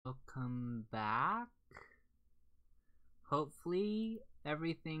I'm back. Hopefully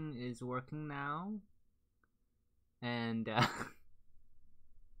everything is working now. And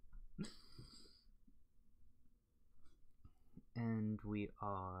and we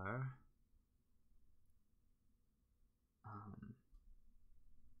are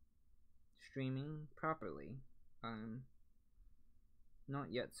streaming properly. I'm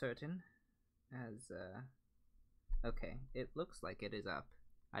not yet certain as okay, it looks like it is up.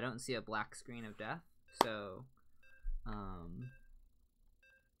 I don't see a black screen of death, so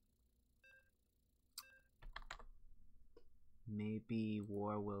maybe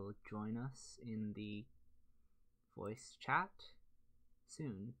War will join us in the voice chat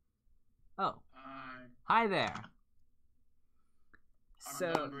soon. Oh, hi there.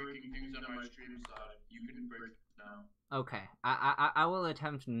 I'm done breaking things on my stream side. You can break them now. Okay, I will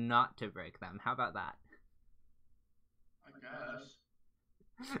attempt not to break them. How about that? I guess.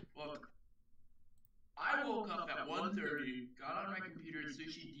 Look, I woke up at 1:30, got on my computer, and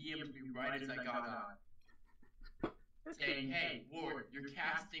Sushi DM'd me right as I got on, saying, "Hey, Ward, you're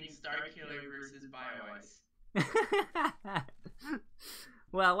casting Starkiller versus BioIce."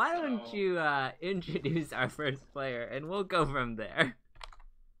 Well, why don't you introduce our first player, and we'll go from there.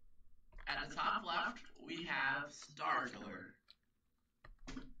 At the top left, we have Starkiller.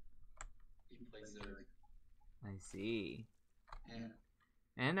 He plays Zerg. I see. Yeah.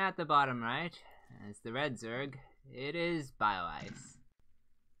 And at the bottom right, as the red Zerg, it is BioIce,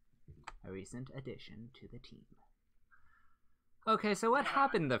 a recent addition to the team. Okay, so what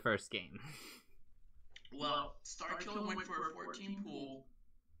happened the first game? Well, Starkiller went for a 14 pool,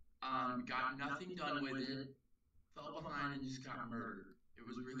 got nothing done with it, fell behind and just got murdered. It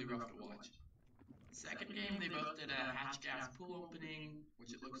was really rough to watch. Second game, they both did a hatch gas pool opening,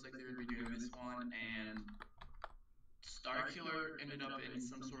 which it looks like they're going to be doing this one, and Starkiller ended up in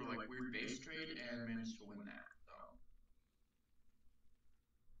some sort of like weird base trade and managed to win that. So.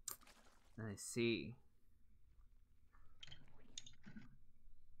 I see.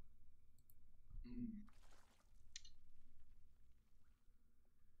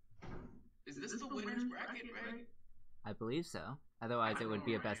 Is this the winner's bracket, right? I believe so. Otherwise, it would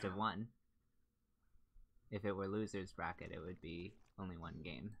be a best of one. If it were loser's bracket, it would be only one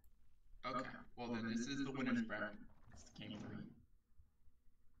game. Okay, well then this is the winner's bracket. It's game 3.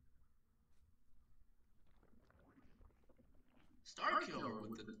 Starkiller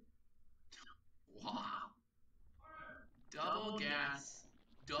with the... Wow. Double gas,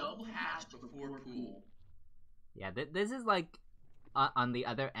 double hatch before pool. Yeah, this is like on the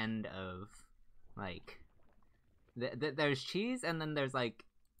other end of, like, there's cheese and then there's, like,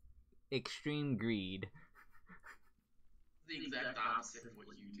 extreme greed. The exact opposite of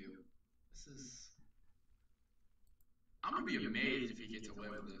what you do. This is... I'm gonna be amazed if he gets away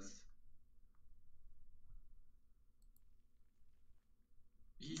with this.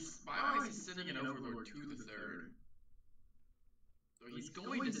 BioIce is sending an Overlord to the 3rd. So he's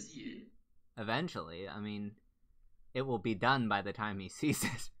going to see it. Eventually, I mean, it will be done by the time he sees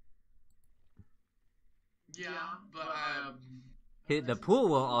it. Yeah, but the pool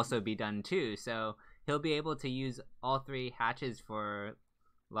will also be done too, so he'll be able to use all 3 hatches for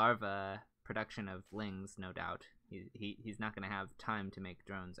larva production of lings, no doubt. He's not going to have time to make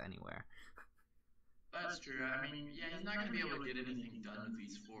drones anywhere. That's true. I mean, yeah, he's not going to be able to get anything done with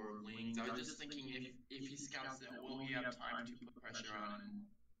these 4 lings. I was just thinking if he scouts that, will he have time to put pressure on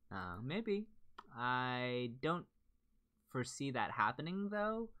him? Maybe. I don't foresee that happening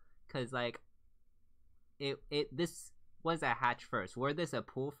though, because like this was a hatch first. Were this a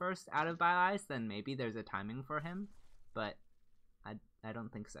pool first out of BioIce, then maybe there's a timing for him, but I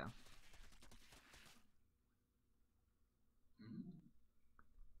don't think so.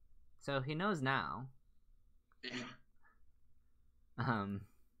 So he knows now. Yeah.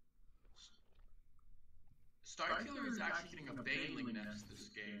 Starkiller is actually getting a Baneling nest this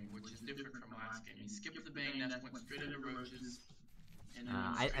game, which is different from last game. He skipped the Bane nest, went straight into roaches, and then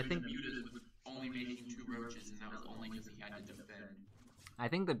went straight into mutas with only making 2 roaches, and that was only because he had to defend. I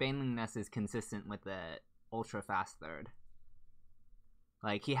think the Baneling nest is consistent with the ultra fast 3rd.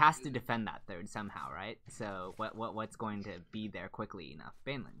 Like, he has to defend that 3rd somehow, right? So what's going to be there quickly enough?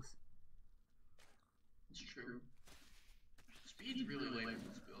 Banelings. It's true. Speed's really late in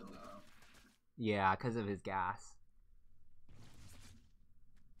this build, though. Yeah, because of his gas.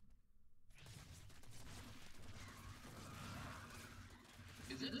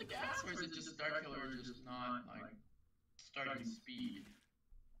 Is it the gas, or is it just Starkiller just not, like, starting speed?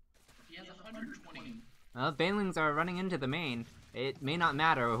 He has 120. Well, Banelings are running into the main. It may not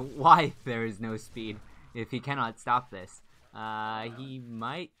matter why there is no speed if he cannot stop this. He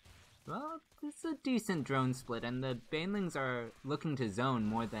might Well, it's a decent drone split, and the Banelings are looking to zone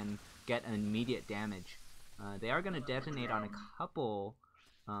more than get immediate damage. They are going to detonate on a couple.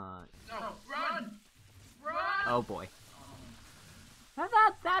 No, run! Run! Oh boy.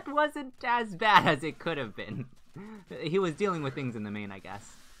 That wasn't as bad as it could have been. He was dealing with things in the main, I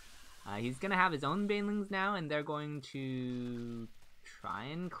guess. He's going to have his own Banelings now, and they're going to try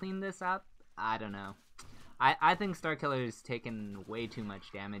and clean this up. I don't know. I think Starkiller's taken way too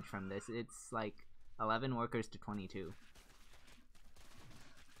much damage from this. It's like 11 workers to 22.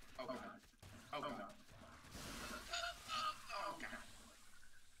 Oh god. Oh god. Oh god.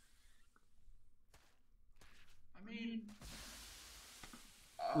 I mean...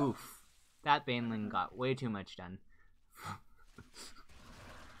 Oof. That Baneling got way too much done.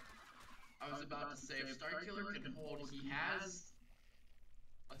 I was about to say, if Starkiller can hold, he has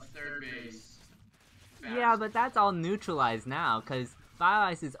a third base. Yeah, but that's all neutralized now, because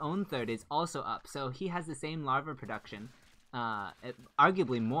BioIce's own third is also up, so he has the same larva production.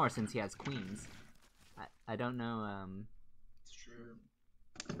 Arguably more since he has queens. I don't know, It's true.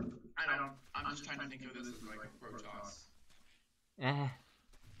 I'm just trying to think of this as like Protoss.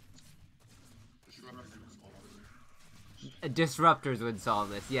 Disruptors would solve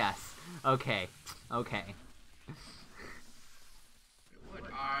this, yes. Okay. Okay. It would.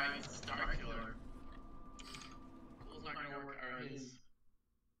 Alright, Starkiller. Pool's not gonna work, or his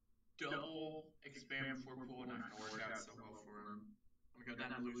double expand before pool not gonna work out so well for him. I'm gonna go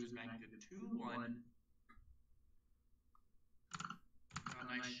down to losers bank to 2-1. A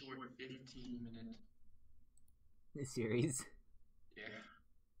nice short 15-minute Series. Yeah.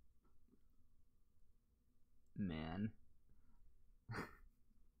 Man.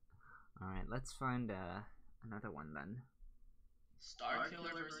 Alright, let's find another one then.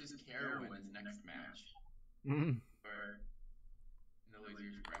 Starkiller versus Carowin's next match. For in the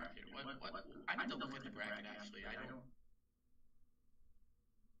losers bracket. What? I need to look at the bracket actually. I don't.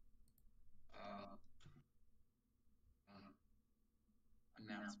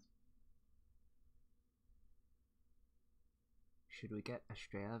 Announce. Should we get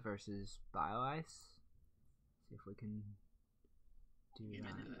Estrella versus BioIce? See if we can do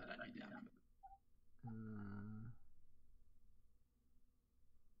that. I'd be down.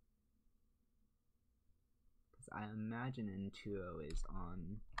 Because I imagine Intuo is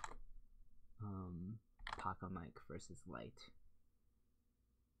on Paco Mike versus Light.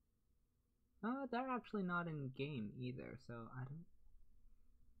 They're actually not in game either, so I don't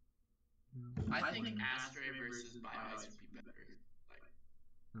know. I think Astray versus BioIce would be better. Like,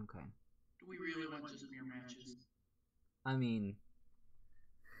 okay. do we really want just mirror matches? I mean,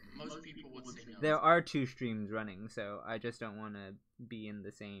 most people would say no. There are 2 streams running, so I just don't want to be in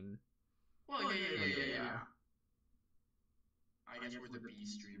the same. Well, yeah. I guess we're the B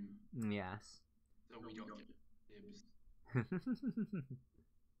stream. Yes. So we don't get dibs.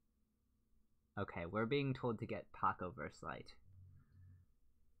 Okay, we're being told to get Paco versus Light.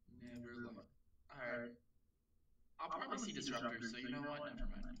 Never love. Alright. I'll probably see Disruptors, so you know what? Never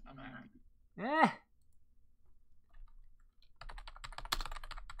mind. I'm happy.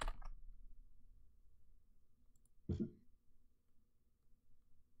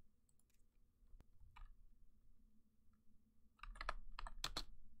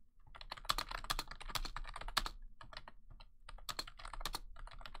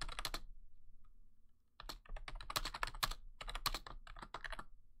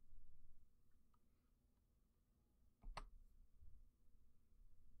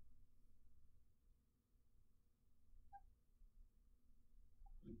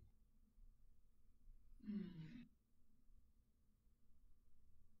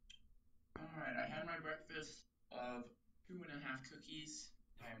 Alright, I had my breakfast of 2.5 cookies.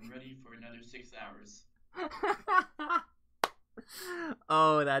 I am ready for another 6 hours.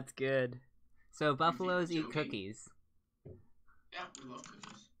 Oh, that's good. So buffaloes eat cookies. Yeah, we love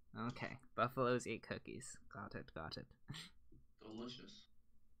cookies. Okay, buffaloes eat cookies. Got it. Delicious.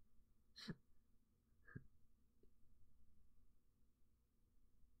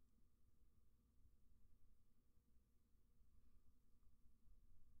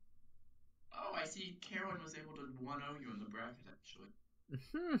 Oh, I see Carolyn was able to 1-0 you in the bracket, actually.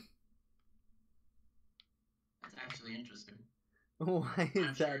 That's actually interesting. Why is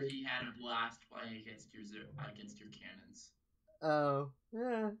I'm that? sure he had a blast playing against your cannons. Oh,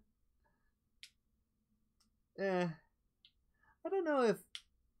 yeah. I don't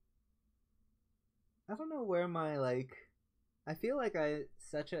know where my, like, I feel like I'm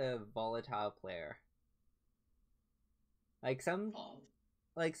such a volatile player. Like some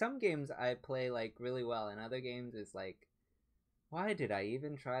games I play like really well, and other games is like Why did I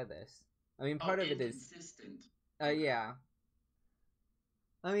even try this? I mean, Oh, part of it is, inconsistent. Okay. yeah.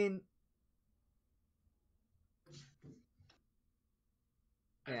 I mean,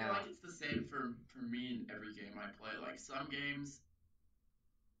 I feel yeah. like it's the same for me in every game I play. Like some games,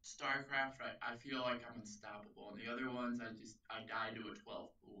 StarCraft, I feel like I'm unstoppable, and the other ones I die to a 12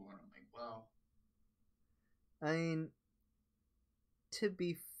 pool, and I'm like, well, I mean, to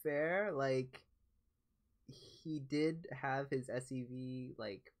be fair, like, he did have his SEV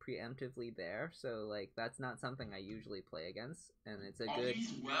like preemptively there, so like that's not something I usually play against, and it's a oh, good.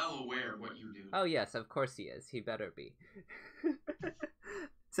 he's well aware of what you do. Oh yes, of course he is. He better be.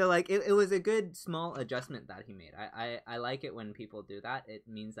 So like it was a good small adjustment that he made. I like it when people do that. It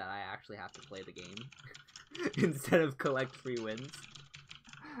means that I actually have to play the game instead of collect free wins.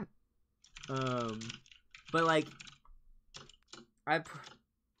 But like I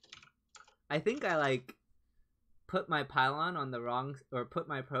think I like put my pylon on the wrong, or put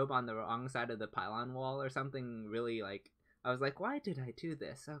my probe on the wrong side of the pylon wall or something. Really, like, I was like, why did I do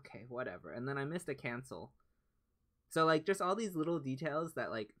this? Okay, whatever. And then I missed a cancel. So like just all these little details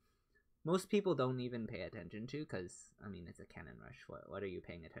that like most people don't even pay attention to, because I mean it's a cannon rush. What are you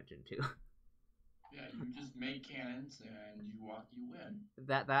paying attention to? Yeah, you just make cannons and you win.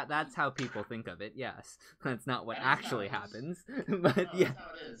 That's how people think of it. Yes, that's not what That is how actually it is. happens. But No, yeah. that's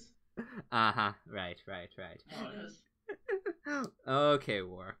how it is. Uh-huh. Right. No, it is. Okay,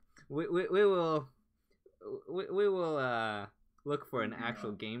 War. We will we will look for an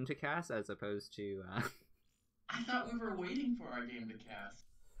actual game to cast as opposed to I thought we were waiting for our game to cast.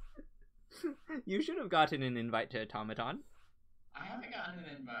 You should have gotten an invite to Automaton. I haven't gotten an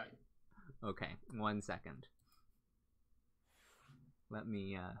invite. Okay, 1 second. Let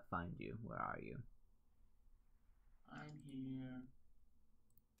me find you. Where are you? I'm here.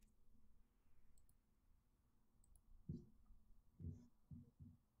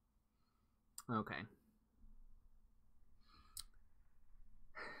 Okay.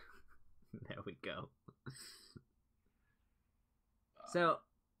 There we go. So,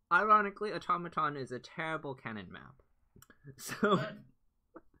 ironically, Automaton is a terrible cannon map. So, What?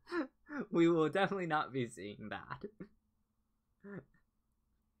 we will definitely not be seeing that.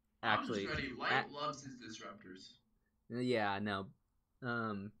 Actually, I'm just ready. Light loves his disruptors. Yeah, no.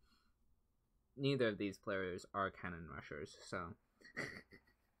 Neither of these players are cannon rushers, so. I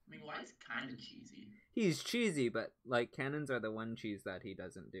mean, Light's kind of cheesy. He's cheesy, but like cannons are the one cheese that he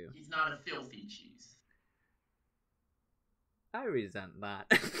doesn't do. He's not a filthy cheese. I resent that.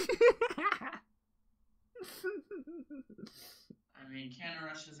 I mean, cannon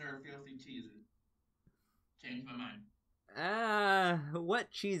rushes are a filthy cheese. Changed my mind.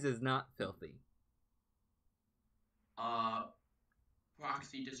 What cheese is not filthy?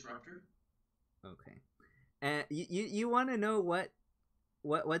 Proxy disruptor. Okay. And you want to know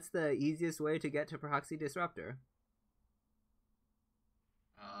what's the easiest way to get to proxy disruptor?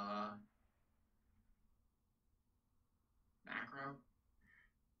 Macro.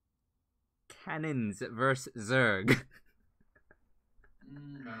 Cannons versus Zerg.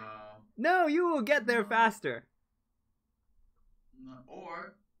 No. No, you will get there faster. No.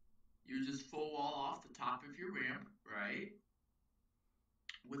 Or you just full wall off the top of your ramp, right?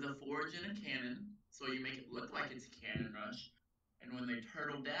 With a forge and a cannon, so you make it look like it's a cannon rush. And when they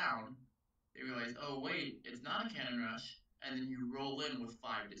turtle down, they realize, oh wait, it's not a cannon rush, and then you roll in with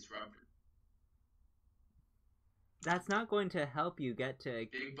 5 disruptor. That's not going to help you get to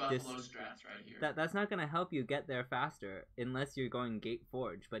Big Buffalo strats right here. That's not going to help you get there faster unless you're going Gate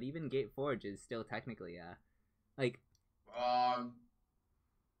Forge. But even Gate Forge is still technically like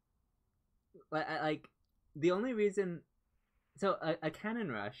the only reason. So a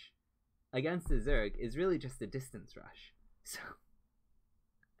cannon rush against the Zerg is really just a distance rush. So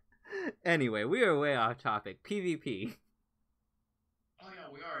anyway, we are way off topic. PvP. Oh yeah,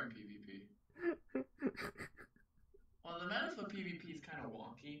 we are in PvP. Well, the meta for PvP is kind of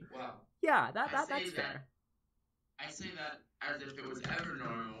wonky. Wow. Yeah, that's fair. I say that as if it was ever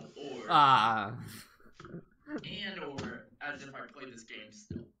normal, or and or as if I played this game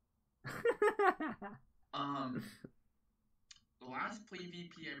still. The last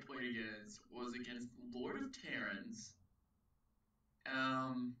PvP I played against was against Lord of Terrans,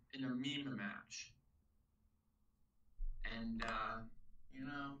 in a meme match. And we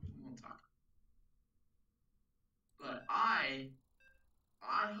won't talk. But I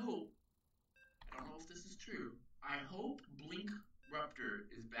hope, I don't know if this is true, I hope Blink Ruptor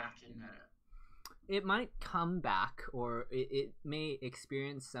is back in meta. It might come back, or it may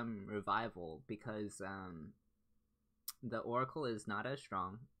experience some revival, because the Oracle is not as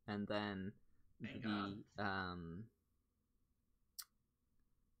strong, and then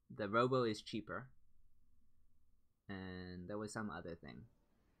the Robo is cheaper. And there was some other thing.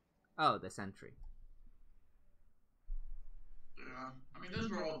 Oh, the Sentry. Yeah, I mean those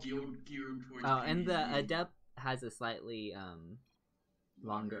were all geared towards. Oh, and the PvP. Adept has a slightly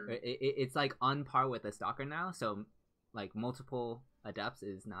longer. It's like on par with the Stalker now, so like multiple Adepts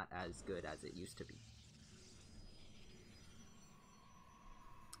is not as good as it used to be.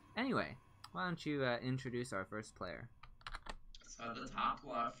 Anyway, why don't you introduce our first player? So at the top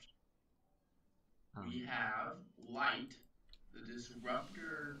left, we have Light, the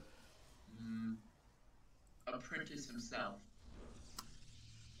Disruptor apprentice himself.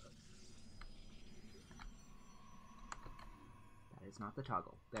 That is not the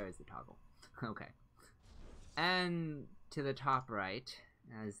toggle. There is the toggle. Okay. And to the top right,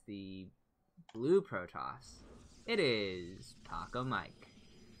 as the blue Protoss, it is Paco Mike.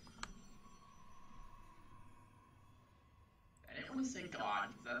 I didn't want to say God,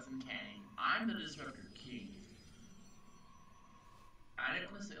 because that's uncanny. I'm the Disruptor King. I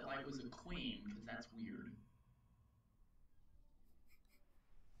didn't want to say Light was a queen, because that's weird.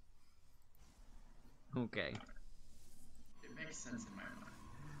 Okay. It makes sense in my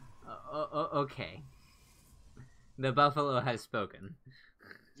mind. Okay. The buffalo has spoken.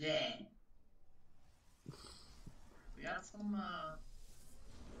 Yeah. We got some,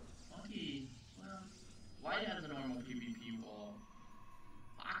 funky, well, Light has a normal PvP wall.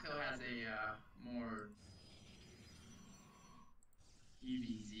 Paco has a, more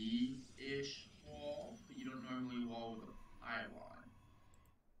PvZ-ish wall, but you don't normally wall with a pylon.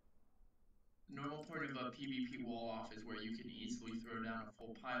 Normal part of a PvP wall off is where you can easily throw down a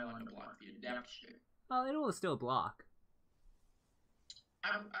full pylon to block the adept shit. Well, it will still block.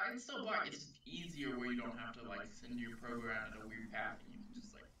 I still block. It's just easier where you don't have to like send your program in a weird path and you can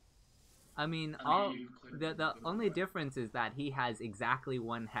just like. I mean, the only difference is that he has exactly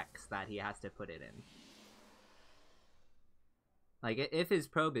one hex that he has to put it in. Like, if his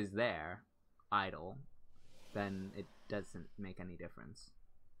probe is there, idle, then it doesn't make any difference.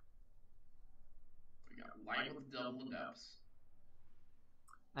 We got Light with double depths.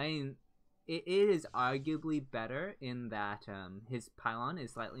 I mean, it is arguably better in that his pylon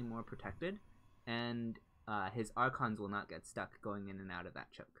is slightly more protected, and his Archons will not get stuck going in and out of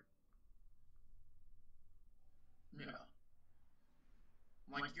that choke. Yeah.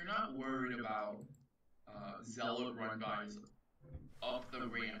 Like, you're not worried about Zealot run-bys up the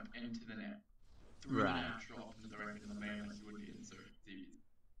ramp into the net. Through the natural up into the ramp into the main like you would be in ZVs.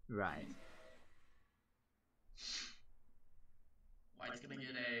 Right. Light's gonna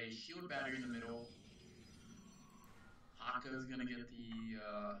get a shield battery in the middle. Paco's gonna get the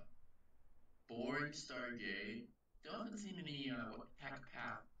boring Stargate. Still haven't seen any what tech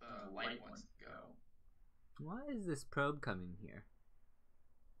path Light wants to go. Why is this probe coming here?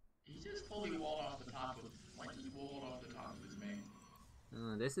 He just fully walled off the top of Light just walled off the top of his main.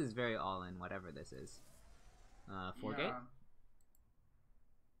 This is very all in, whatever this is. 4 gate?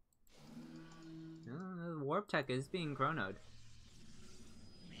 The warp tech is being chronoed.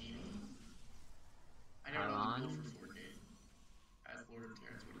 Maybe. I don't know the build for 4 gate. As Lord of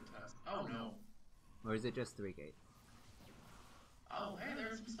Terrence would attest. Oh no. Or is it just 3 gate? Oh, hey,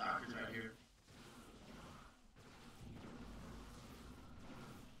 there's some stalkers right here.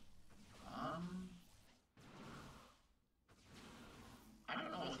 I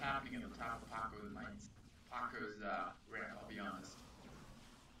don't know what's happening at the top of Paco's ramp, I'll be honest.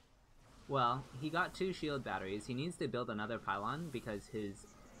 Well, he got 2 shield batteries. He needs to build another pylon because his...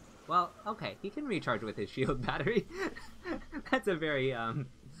 Well, okay, he can recharge with his shield battery. That's a very, Yeah,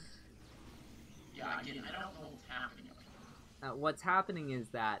 again, I don't know what's happening. What's happening is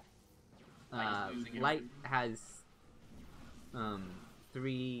that Light has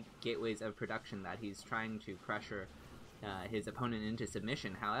 3 gateways of production that he's trying to pressure his opponent into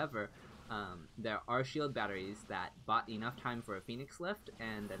submission. However, there are shield batteries that bought enough time for a Phoenix Lift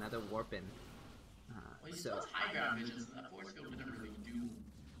and another warp in. Well, he still has high ground vision, so that force field didn't really do.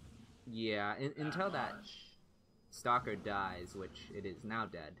 Yeah, until that Stalker dies, which it is now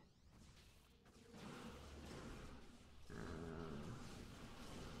dead.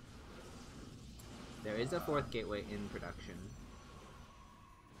 There is a 4th gateway in production.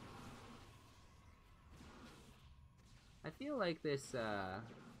 I feel like this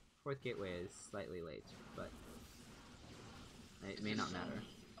 4th gateway is slightly late, but it may not matter.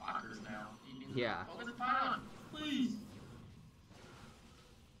 Stalkers now. Yeah. Focus the pylon, please.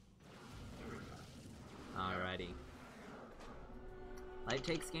 Alrighty. Light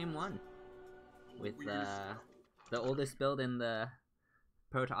takes game 1 with the oldest build in the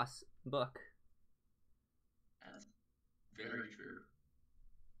Protoss book. That's very true.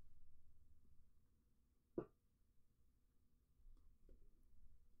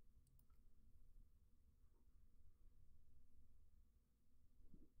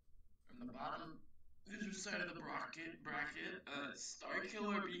 In the bottom loser side of the bracket,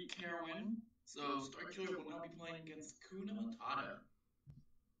 Starkiller beat Carowin. So Starkiller will now be playing against Kuna Matata.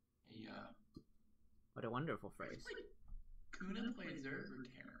 What a wonderful phrase. Kuna plays Zerg or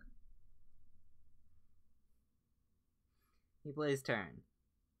Terran? He plays Terran.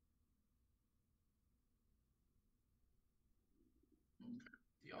 Okay.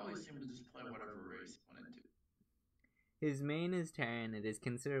 He always seemed to just play whatever race he wanted to. His main is Terran. It is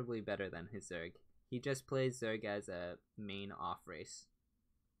considerably better than his Zerg. He just plays Zerg as a main off race.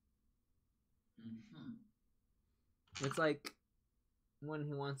 Mm-hmm. It's like when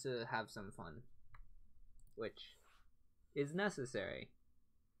he wants to have some fun, which is necessary.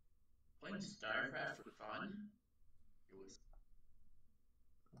 Playing StarCraft for fun? It was.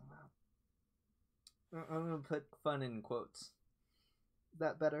 I'm gonna put fun in quotes. Is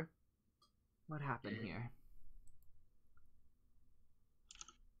that better? What happened here?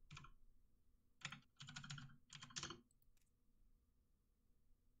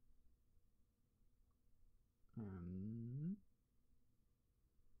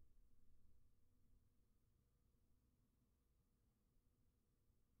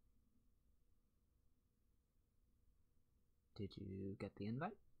 Did you get the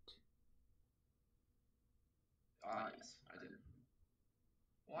invite? Yes, I did.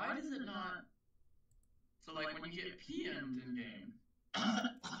 Why does it not? So, like, when you get PM'd in game,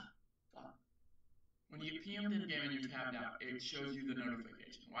 when you get PM'd in game and you're tabbed out, it shows you the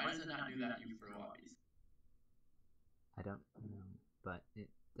notification. Why does it not do that you for lobbies? I don't know, but it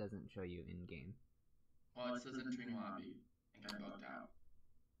doesn't show you in game. Well, it says entering lobby. I think I bugged out.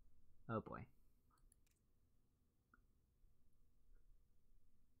 Oh boy.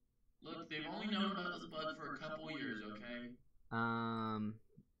 Look, they've only known about this bug for a couple years, okay?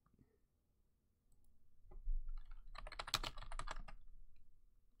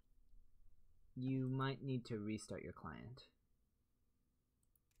 You might need to restart your client.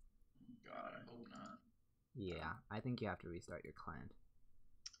 God, I hope not. Yeah, I think you have to restart your client.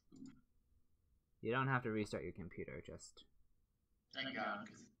 You don't have to restart your computer, just... Thank God,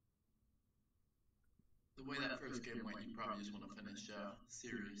 because the way that first game went, you probably just want to finish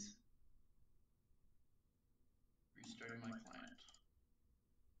series. Restarting my client.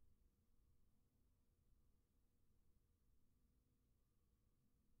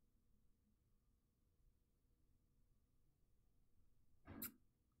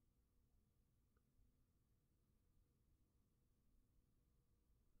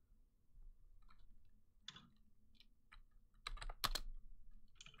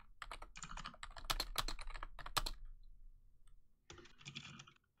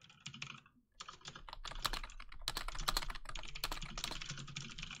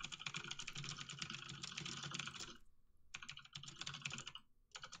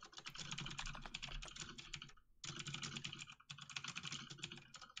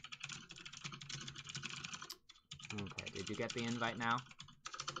 Okay, did you get the invite now?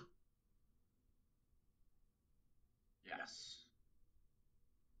 Yes.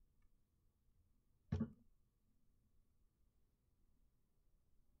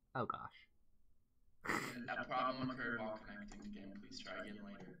 Oh gosh. A problem occurred while connecting to game. Please try again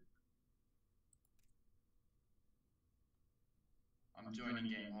later. I'm joining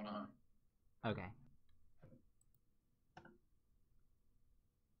game. Hold on. Okay.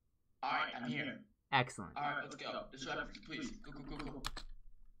 Alright, I'm here. Excellent. Alright, let's go. Disrupt, please. Go, go, go, go.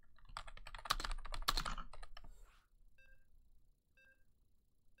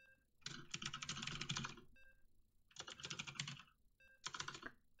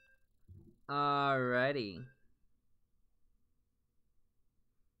 Alrighty.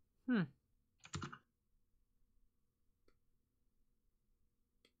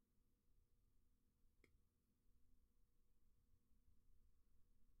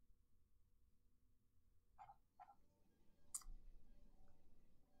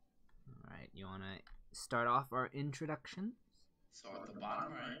 Alright, you wanna start off our introductions? So at the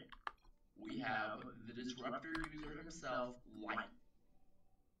bottom right, we have the disruptor user himself, Light.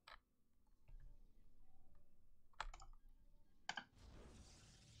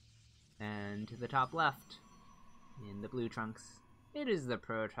 And to the top left, in the blue trunks, it is the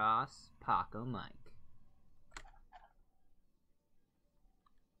Protoss Paco Mike.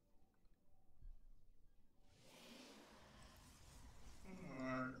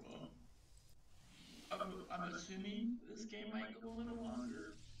 Alright, well, I'm assuming this game might go a little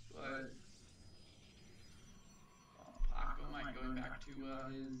longer, but Paco might going back to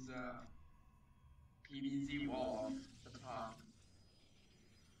his PVZ wall off the top.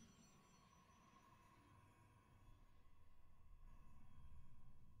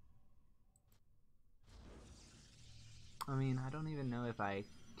 I mean, I don't even know if I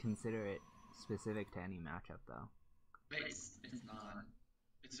consider it specific to any matchup though. It's not.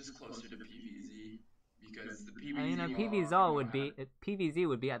 It's just closer to PVZ because the I mean, a PVZ will PVZ often go at. PVZ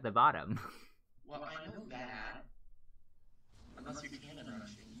would be at the bottom. Well, I know that. Unless you're cannon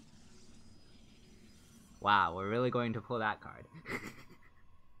rushing. Wow, we're really going to pull that card.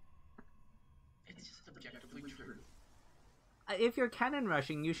 It's just objectively true. If you're cannon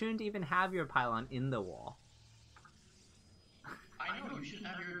rushing, you shouldn't even have your pylon in the wall. I know you shouldn't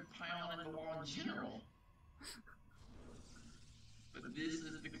have your pylon in the wall in general. But this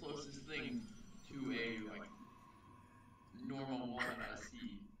is the closest thing to a like normal wall that I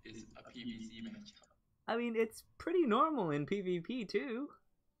see is a PVZ matchup. I mean, it's pretty normal in PvP too.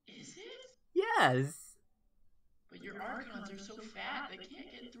 Is it? Yes! But your Archons are so fat, they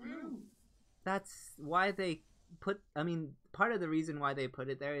can't get through. That's why they put... I mean, part of the reason why they put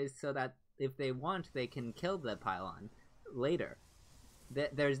it there is so that if they want, they can kill the pylon later.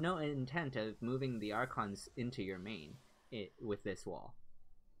 There's no intent of moving the Archons into your main with this wall.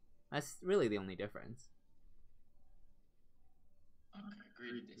 That's really the only difference. Okay,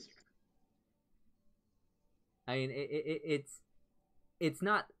 agree to disagree. I mean, it's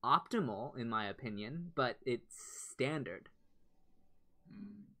not optimal in my opinion, but it's standard.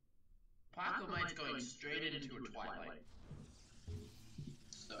 Pacomite's going straight into a Twilight.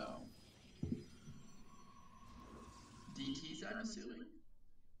 So DTs, I'm assuming.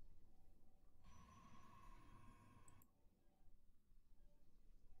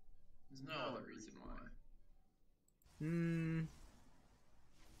 There's no other reason why.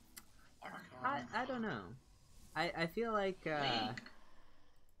 I don't know. I feel like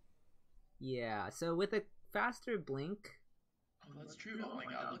yeah, so with a faster blink. Oh, that's true. Oh my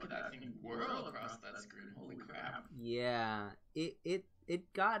god, look at that thing whirl across that screen. Holy crap. Yeah, it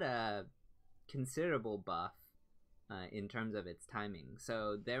got a considerable buff in terms of its timing.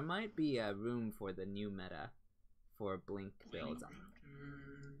 So there might be a room for the new meta for blink builds.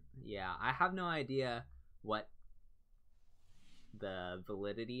 Yeah, I have no idea what the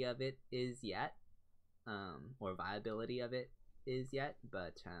validity of it is yet, or viability of it is yet,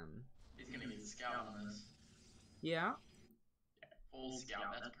 but he's gonna get scout on this. Yeah. Full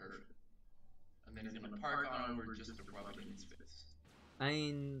scout, that's perfect. And then he's gonna park on over just to rub it in his face. I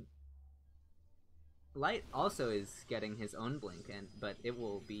mean, Light also is getting his own blink, but it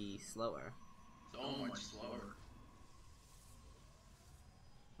will be slower. So much slower.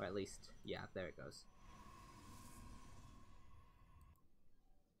 Or at least, yeah, there it goes.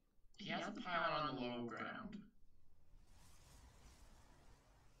 He has a pylon on the low ground.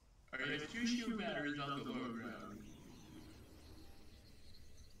 Or he has 2 shield batteries on the low ground.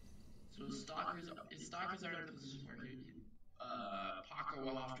 So his stalkers are in a position where Paco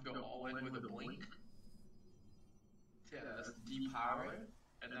will have to go all in with a blink to depower it,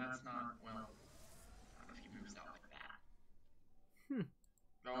 and that's not, well, I don't know if he moves out like that.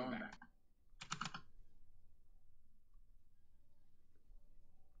 Going back.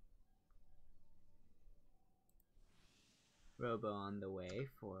 Robo on the way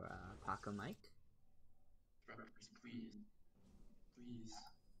for Pacomite. Please. Please.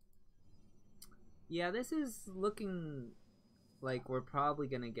 Yeah, this is looking like we're probably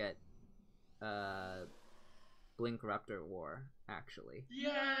gonna get Blink Raptor War, actually.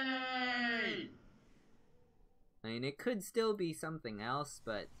 Yay! I mean, it could still be something else,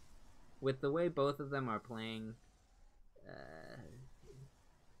 but with the way both of them are playing,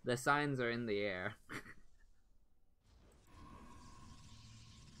 the signs are in the air.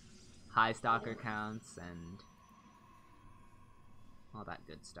 High stalker counts and all that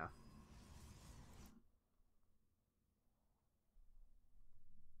good stuff.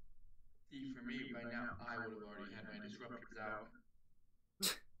 See, for me, by now, I would have already had my disruptors out.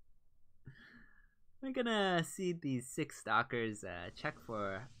 We're gonna see these 6 stalkers check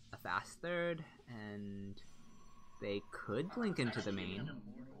for a fast third, and they could blink into the main.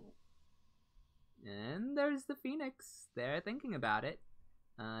 And there's the Phoenix. They're thinking about it.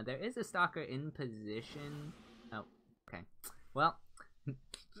 There is a stalker in position. Oh, okay. Well.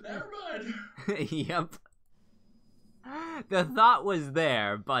 Never mind. Yep. The thought was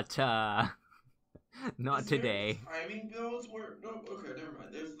there, but not today. Timing builds were no. Okay, never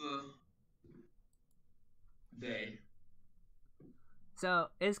mind. There's the they. So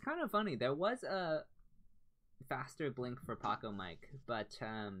it's kind of funny. There was a faster blink for Pacomite, but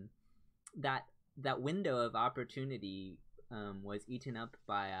that window of opportunity was eaten up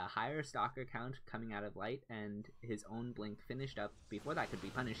by a higher stalker count coming out of Light, and his own blink finished up before that could be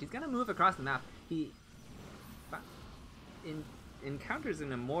punished. He's gonna move across the map. He encounters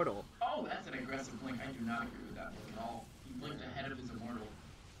an immortal. Oh, that's an aggressive blink. I do not agree with that blink at all. blinked ahead of his immortal.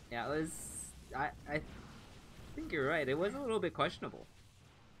 Yeah, it was. I think you're right. It was a little bit questionable.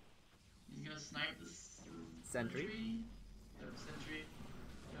 He's gonna snipe the Sentry? Yep, sentry.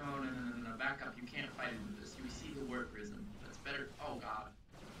 No. Back up. You can't fight into this. You see the warp prism. That's better. Oh god.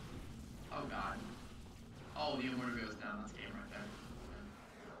 Oh god. Oh, the immortal goes down. That's game right there.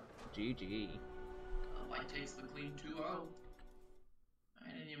 GG. Light takes the clean 2-0.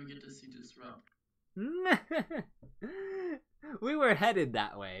 I didn't even get to see disrupt. We were headed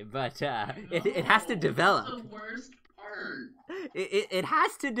that way, but it has to develop. That's the worst part. It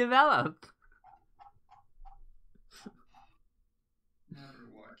has to develop. Never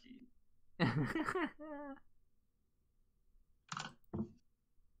lucky.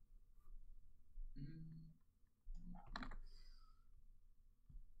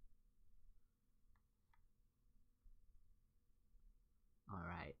 All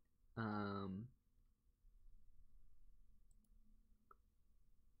right.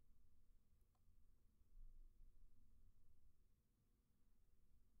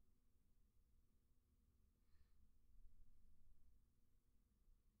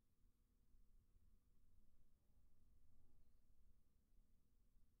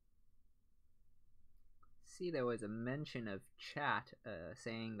 See, there was a mention of chat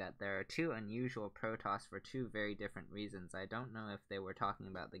saying that there are 2 unusual Protoss for 2 very different reasons. I don't know if they were talking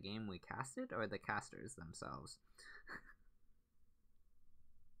about the game we casted or the casters themselves.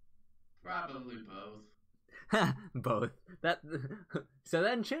 Probably both. Both. So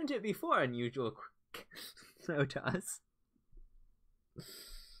then shouldn't it be 4 unusual Protoss?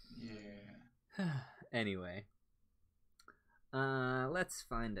 Yeah. Anyway. Let's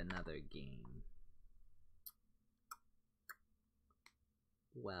find another game.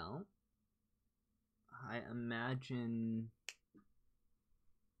 Well, I imagine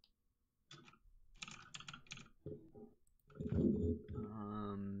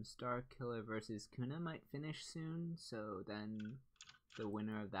Starkiller versus Kuna might finish soon, so then the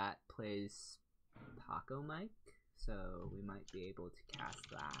winner of that plays Paco Mike, so we might be able to cast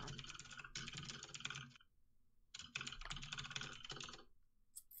that.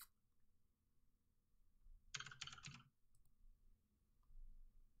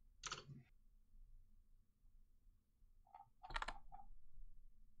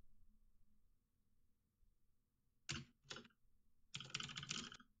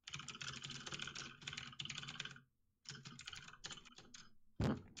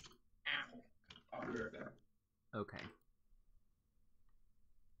 I'll be right back. Okay.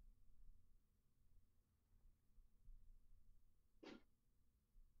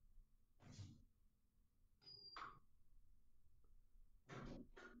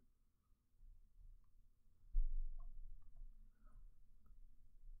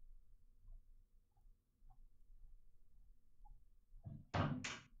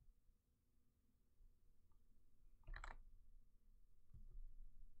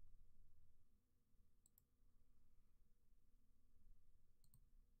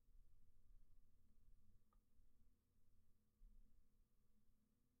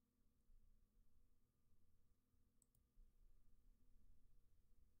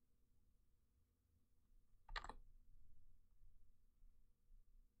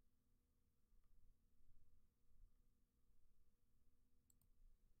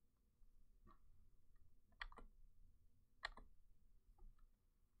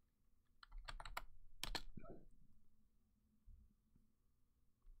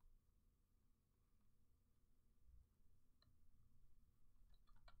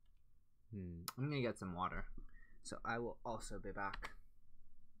 I'm gonna get some water, so I will also be back.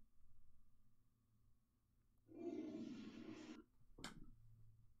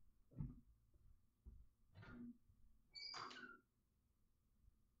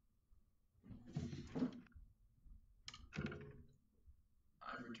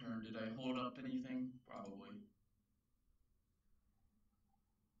 I've returned. Did I hold up anything? Probably.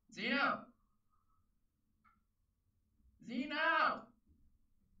 Zeno! Zeno!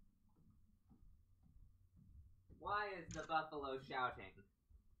 Why is the buffalo shouting?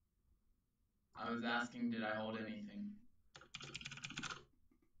 I was asking, did I hold anything?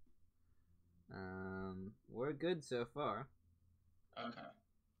 We're good so far. Okay.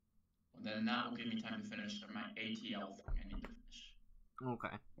 Well, then that will give me time to finish my ATL thing I need to finish.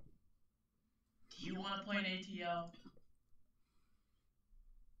 Okay. Do you want to play an ATL?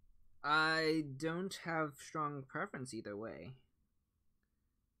 I don't have strong preference either way.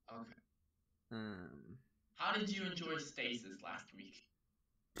 Okay. How did you enjoy Stasis last week?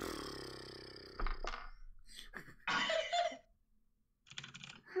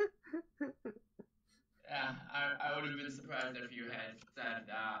 Yeah, I would have been surprised if you had said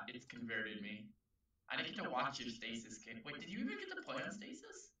it's converted me. I didn't get to watch your stasis game. Wait, did you even get to play on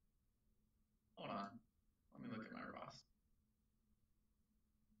stasis? Hold on. Let me look at my roster.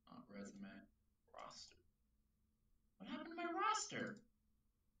 Oh, resume. Roster. What happened to my roster?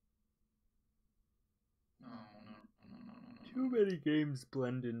 No. Too many games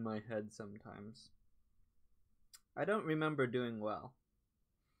blend in my head sometimes. I don't remember doing well.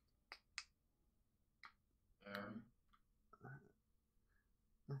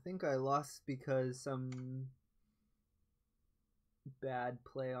 I think I lost because some bad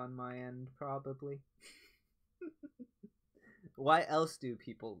play on my end, probably. Why else do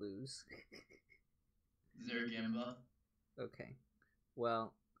people lose? Zergimba. Okay.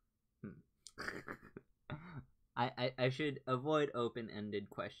 Well, I should avoid open-ended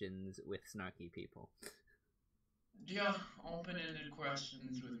questions with snarky people. Yeah, open-ended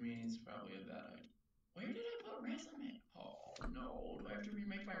questions with me is probably a bad idea. Where did I put resume? Oh no, do I have to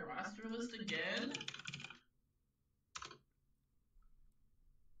remake my roster list again?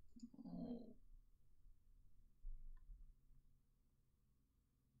 Oh.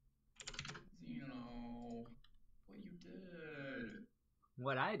 Zeno, what you did?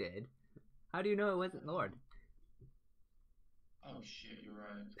 What I did? How do you know it wasn't Lord? Oh shit, you're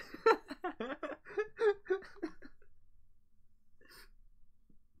right.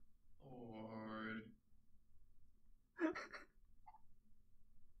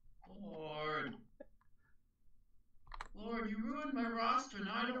 Lord, you ruined my roster.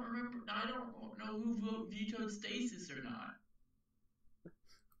 Now I don't remember. Now I don't know who vetoed Stasis or not.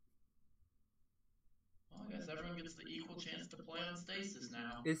 Well, I guess everyone gets the equal chance to play on Stasis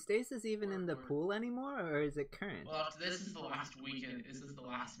now. Is Stasis even in the pool anymore, or is it current? Well, after this is the last weekend. This is the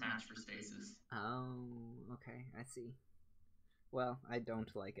last match for Stasis. Oh, okay, I see. Well, I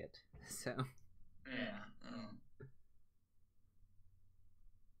don't like it, so. Yeah.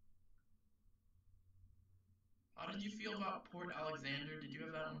 How did you feel about Port Alexander? Did you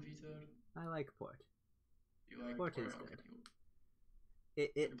have that one vetoed? I like Port. You like Port is good.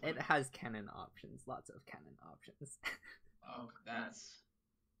 It has cannon options, lots of cannon options. Oh, that's.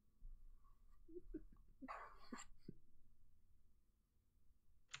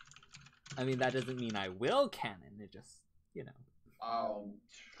 I mean, that doesn't mean I will cannon. It just, you know. Oh.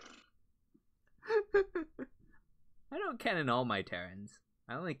 I don't cannon all my Terrans.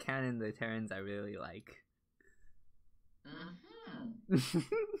 I only cannon the Terrans I really like.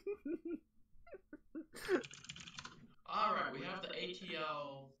 Alright, we have the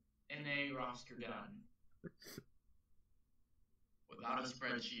ATL NA roster done. Without a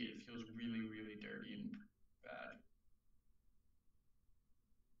spreadsheet, it feels really, really dirty and bad.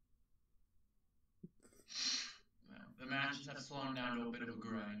 Yeah, the matches have slowed down to a bit of a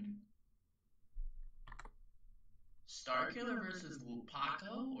grind. Starkiller versus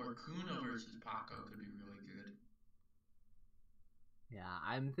Paco or Kuna versus Paco could be really good. Yeah,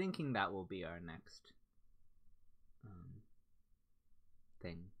 I'm thinking that will be our next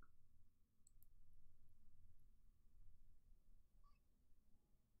thing.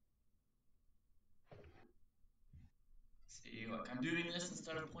 See, look, I'm doing this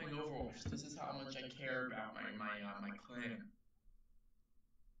instead of playing Overwatch. This is how much I care about my clan.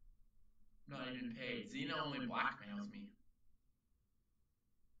 I'm not even paid. Xena only blackmails me.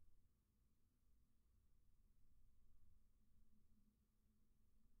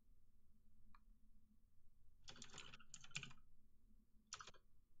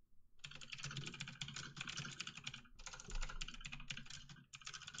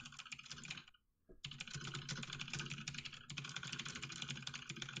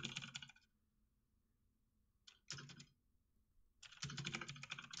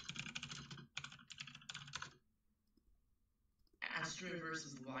 Astray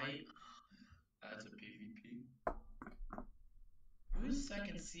versus Light. That's a PvP. Who's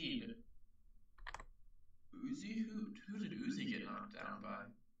second seed? Uzi? Who did Uzi get knocked down by?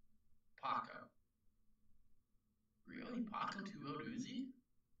 Paco. Really? Paco 2-0'd Uzi?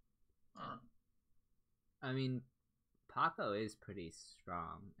 Huh. I mean, Paco is pretty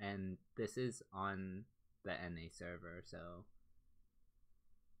strong, and this is on the NA server, so.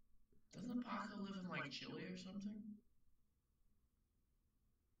 Doesn't Paco live in like Chile or something?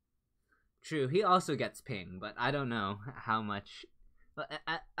 True, he also gets ping, but I don't know how much.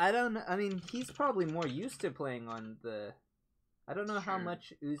 I don't know. I mean, he's probably more used to playing on the. I don't know how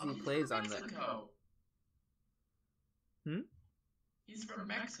much Uzi plays on the. He's from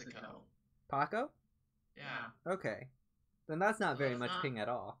Mexico. Paco? Yeah. Okay. Then that's not very much ping at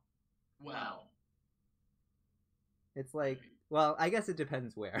all. Well. It's like, well, I guess it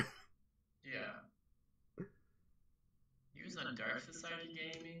depends where. Yeah. He was on Dark Society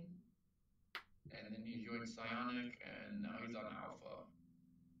Gaming, and then he joined Psionic, and now he's on Alpha.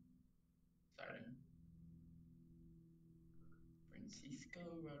 Exciting. Francisco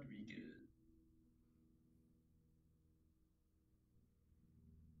Rodriguez.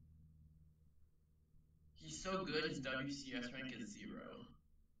 He's so good, his WCS rank is 0.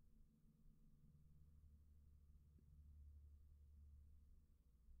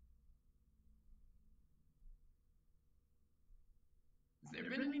 Has there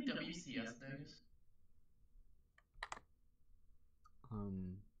been any WCS days?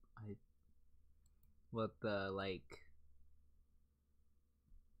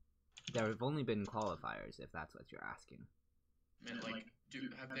 There have only been qualifiers, if that's what you're asking. I mean, like,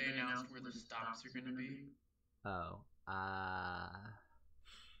 have they announced where the stops are gonna be? Oh, I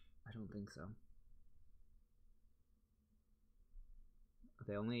don't think so.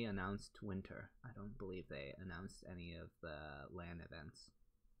 They only announced winter. I don't believe they announced any of the LAN events.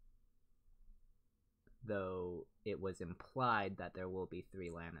 Though it was implied that there will be 3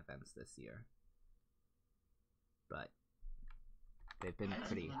 LAN events this year. But they've been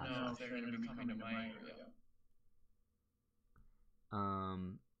pretty hush. I don't know if they're going to be coming to my area.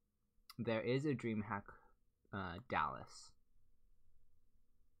 There is a DreamHack Dallas.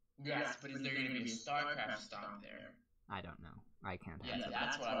 Yes, but is there going to be a StarCraft stop there? I don't know. I can't answer. Yeah,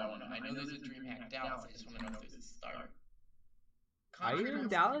 that's what I want to know. I know there's a DreamHack Dallas. I just want to know if there's a Star. Are you in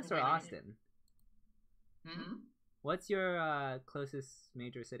Dallas or Austin? What's your closest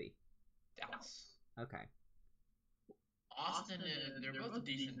major city? Dallas. Okay. Austin they're both a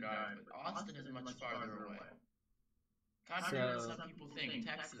decent drive, but Austin is much farther away. Contrary to some people think,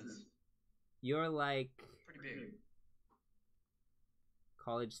 Texas. You're like pretty big.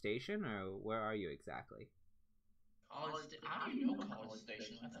 College Station, or where are you exactly? How do you know College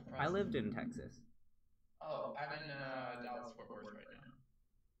Station? That's impressive. I lived in Texas. Oh, I'm in Dallas Fort Worth right now.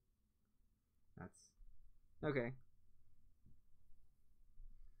 That's okay.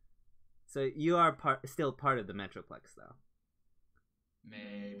 So you are still part of the Metroplex, though.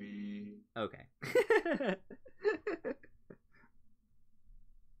 Maybe. Okay.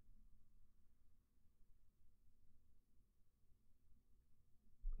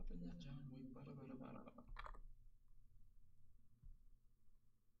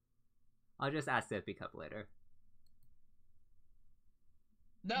 I'll just ask Zippy Cup later.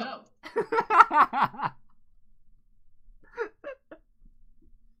 No.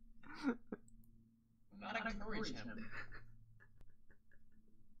 Not encourage him.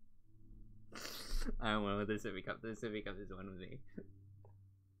 I don't want the Zippy Cup. The Zippy Cup is one of me.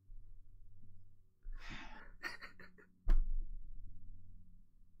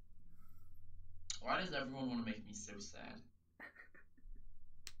 Why does everyone want to make me so sad?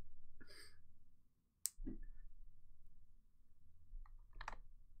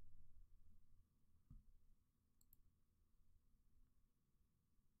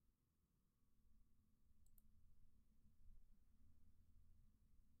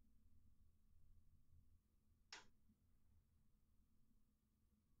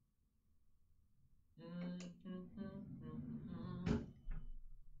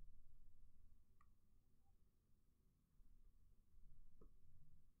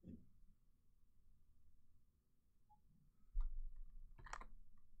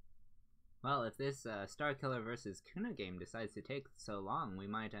 Well, if this Starkiller versus Kuna game decides to take so long, we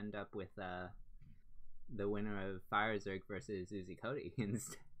might end up with the winner of Fire Zerg versus Uzi Cody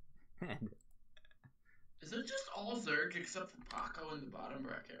instead. Is it just all Zerg except for Paco in the bottom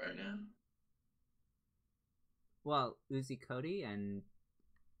bracket right now? Well, Uzi Cody and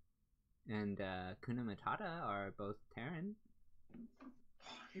Kuna Matata are both Terran.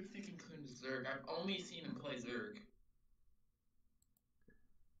 I keep thinking Kuna's Zerg. I've only seen him play Zerg.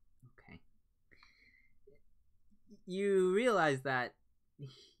 Okay. You realize that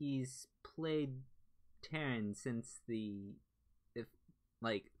he's played Terran since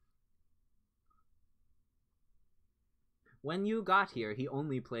when you got here, he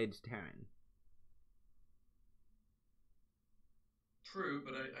only played Terran. True,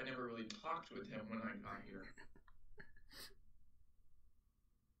 but I never really talked with him when I got here.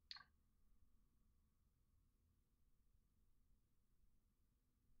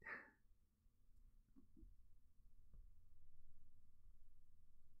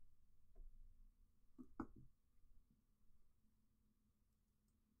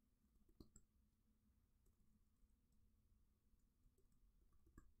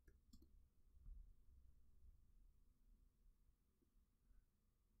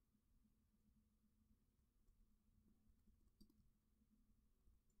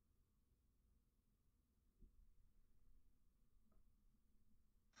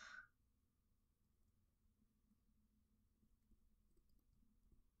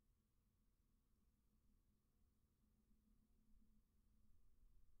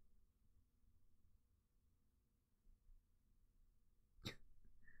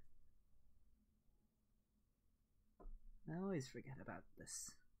 I always forget about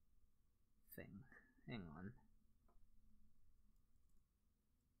this thing. Hang on.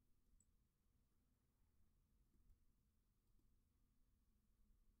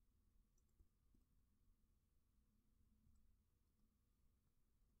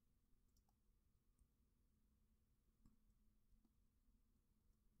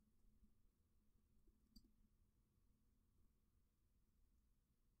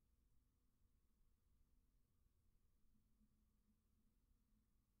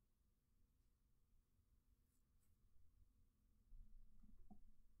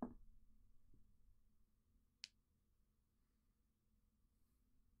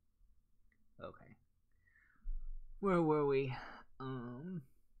 Okay. Where were we?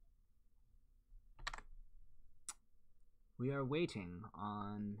 We are waiting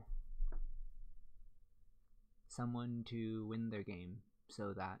on someone to win their game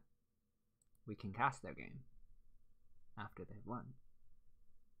so that we can cast their game after they've won.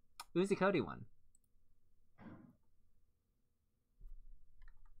 Uzi Cody won.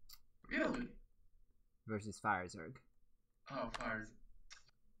 Really? Versus Firezerg. Oh, Fires.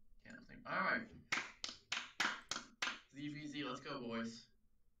 Can't think. Alright. ZVZ, let's go, boys.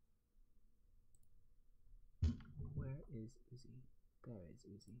 Where is Uzi? There is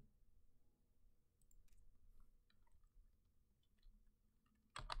Uzi.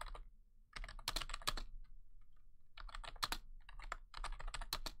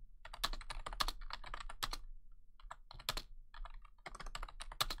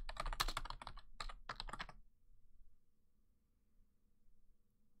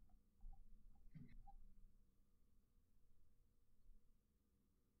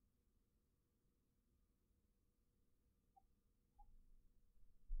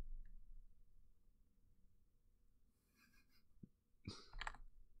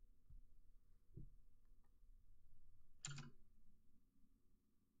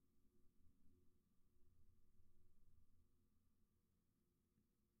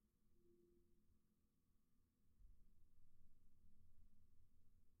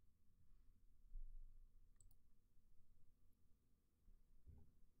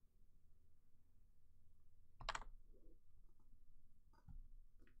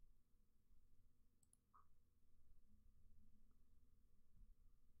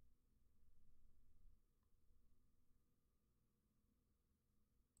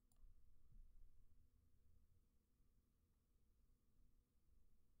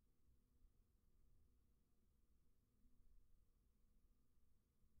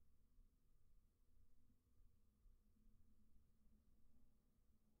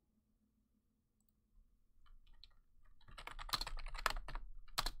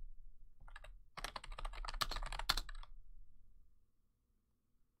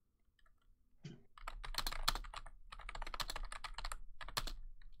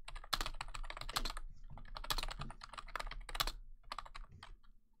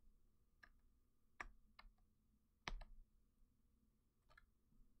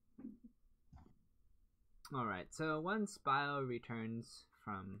 Alright, so once Bio returns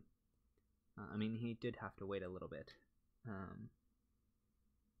from... I mean, he did have to wait a little bit.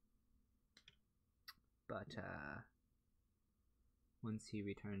 But once he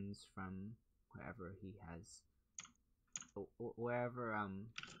returns from wherever he has... wherever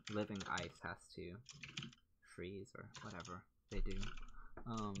living ice has to freeze or whatever they do,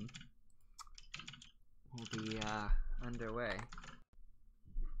 we'll be underway.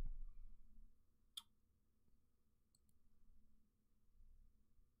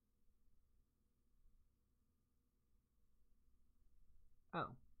 Oh.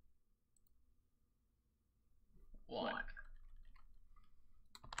 What?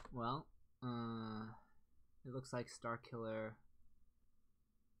 Well, it looks like Starkiller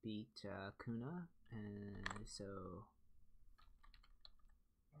beat Kuna, and so...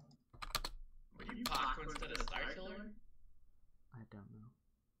 Would you Paco instead of Starkiller? I don't know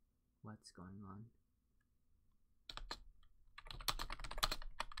what's going on.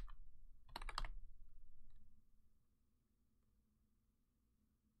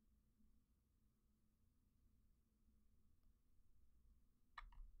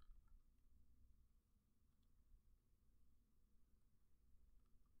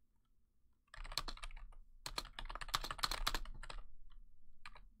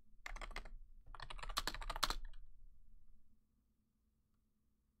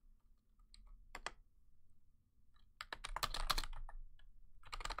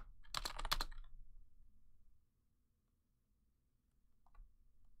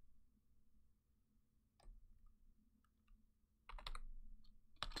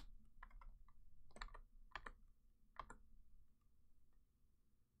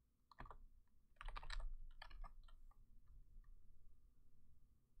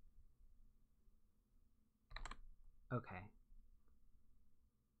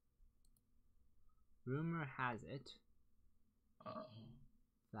 rumor has it Uh-oh.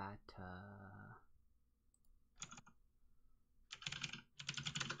 that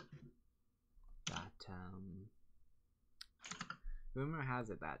rumor has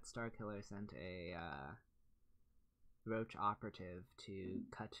it that Starkiller sent a Roach operative to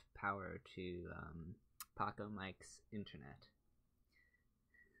cut power to Paco Mike's internet.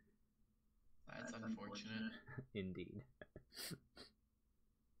 That's unfortunate. Indeed.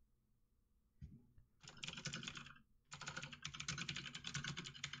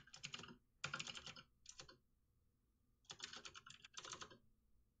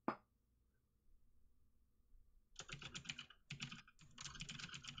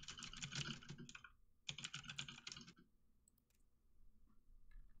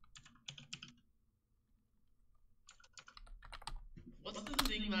 What's the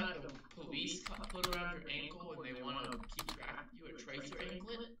thing that the police put around your ankle when they want to keep track of you? A tracer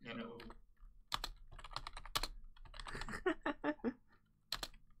anklet? No.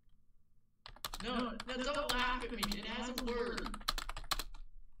 No, don't laugh at me. It has a word.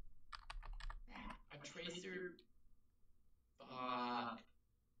 A tracer.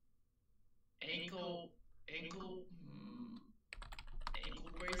 Ankle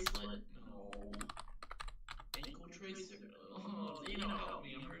bracelet? No. Ankle tracer? Oh, Zeno, help me.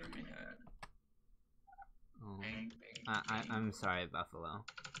 I'm hurting my head. Oh. I'm sorry, Buffalo.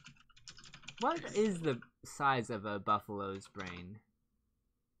 What is the size of a buffalo's brain?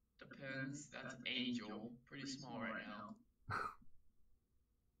 Depends. That's Angel. Pretty small right now.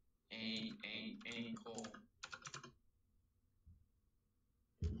 Ankle.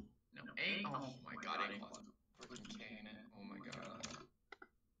 No, oh my god, ankle has a freaking K in it. Oh my god.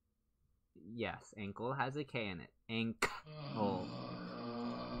 Yes, ankle has a K in it. Ankle. Oh.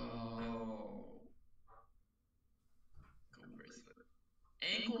 Ankle bracelet.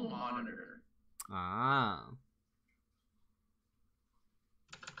 Ankle monitor. Ah.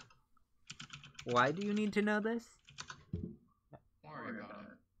 Why do you need to know this? Don't worry about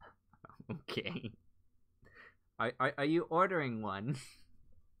it. Okay. Are you ordering one?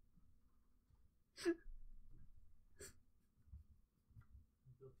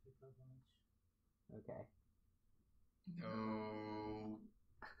 Okay. No.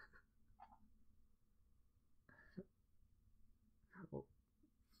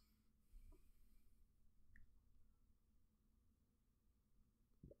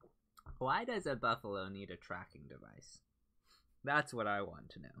 Why does a buffalo need a tracking device? That's what I want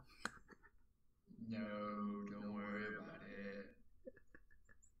to know. No, don't worry about it.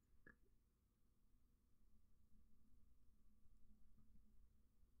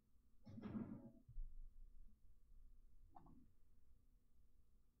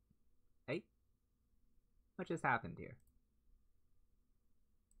 Hey? What just happened here?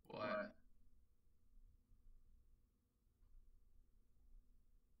 What?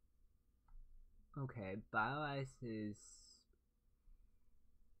 Okay, BioIce is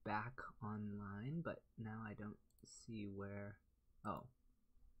back online, but now I don't see where... Oh.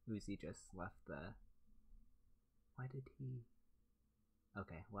 Uzi just left the... Why did he...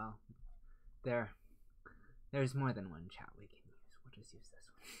 Okay, well... There's more than one chat we can use. We'll just use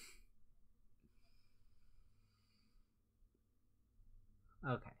this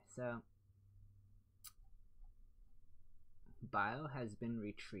one. Okay, so... Bio has been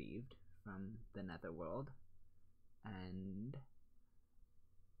retrieved from the Netherworld, and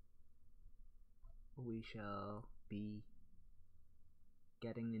we shall be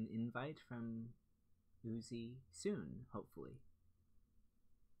getting an invite from Uzi soon, hopefully.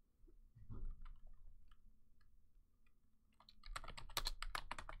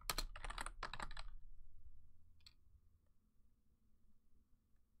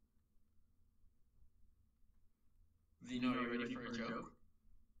 Zeno, are you ready for a joke?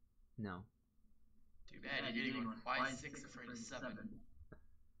 No. Too bad, you're getting one. Why is 6 afraid of 7?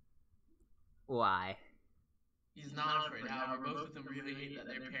 Why? He's not afraid. However, both of them really hate that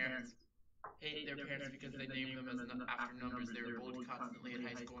their parents because they named them as after numbers they were bullied constantly at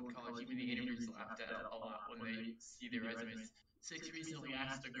high school and college. Even the interviews laughed at a lot when they see their resumes. 6 recently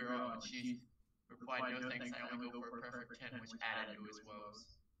asked a girl out and she replied, "No thanks, I only go for a perfect 10," which added to his woes.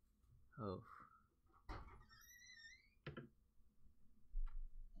 Oh.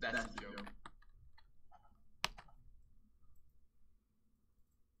 That's a joke.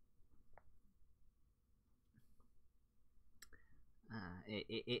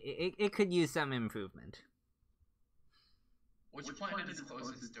 It could use some improvement. Which planet is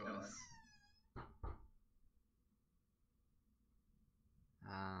closest to us?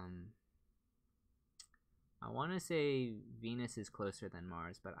 I want to say Venus is closer than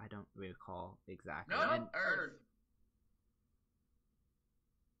Mars, but I don't recall exactly. No, And Earth.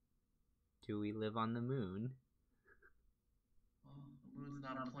 do we live on the moon? Well, the moon's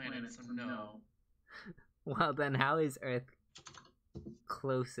not a planet, so no. Well, then how is Earth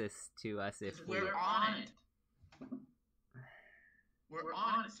closest to us if We're on it. We're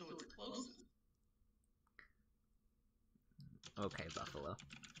on it, so it's closest. Okay, Buffalo.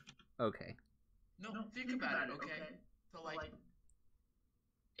 Okay. No, think about it, okay? So, like,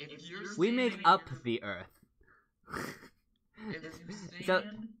 if you're We make standing up here- the Earth. If you stand... So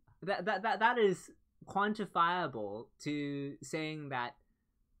that is quantifiable to saying that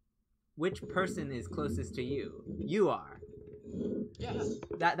which person is closest to you. You are. Yes.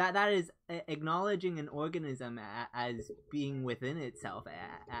 That is acknowledging an organism as being within itself,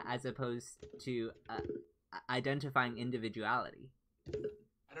 as opposed to identifying individuality.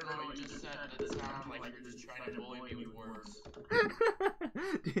 I don't know what you just said. That sounded like you're just trying to bully me with words.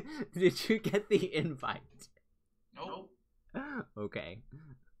 Did you get the invite? Nope. Okay.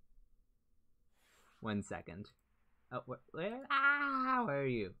 1 second. Oh, where are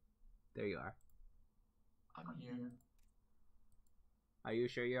you? There you are. I'm here. Are you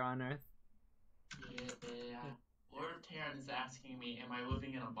sure you're on Earth? Yeah. Lord Terran is asking me, am I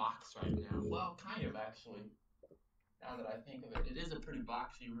living in a box right now? Well, kind of, actually. Now that I think of it, it is a pretty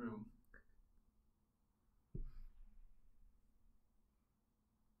boxy room.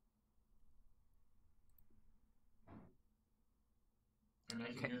 They're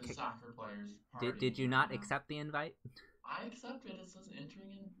making Okay, new soccer players. Did you not accept the invite? I accepted. It says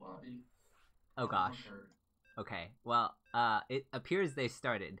entering in lobby. Oh gosh. Okay. Well, it appears they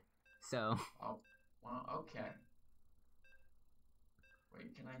started. So. Oh, well, okay.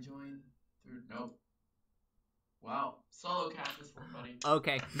 Wait, can I join through? Nope. Well, solo cast this one, buddy.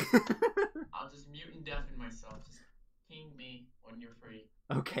 Okay. I'll just mute and deafen myself. Just ping me when you're free.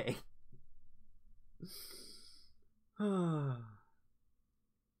 Okay.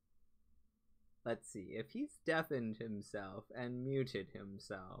 Let's see. If he's deafened himself and muted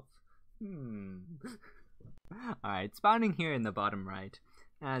himself. Alright, spawning here in the bottom right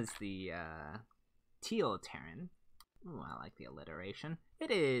as the teal Terran. Ooh, I like the alliteration.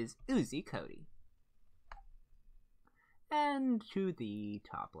 It is Uzi Cody. And to the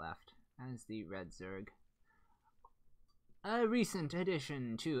top left as the red Zerg. A recent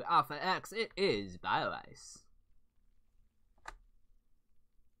addition to Alpha X, it is BioIce.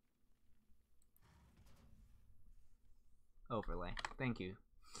 Overlay. Thank you.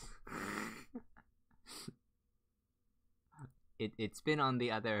 It's been on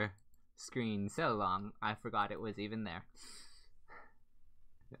the other screen so long, I forgot it was even there.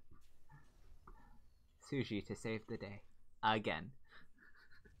 Sushi to save the day. Again.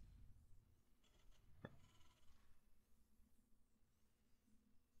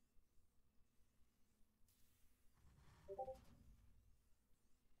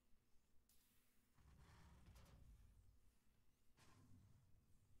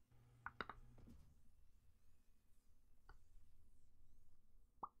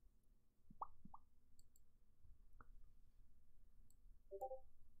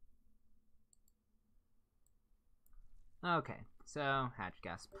 Okay, so hatch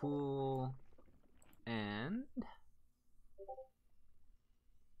gas pool, and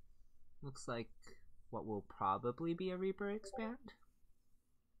looks like what will probably be a Reaper expand.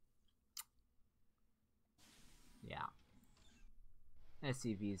 Yeah.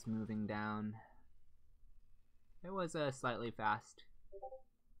 SCV is moving down. There was a slightly fast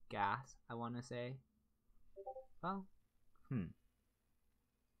gas, I want to say. Well,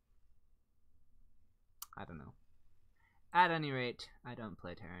 I don't know. At any rate, I don't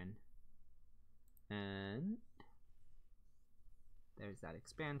play Terran. And there's that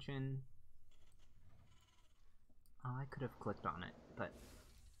expansion. Oh, I could have clicked on it, but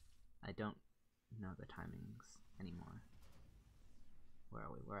I don't know the timings anymore. Where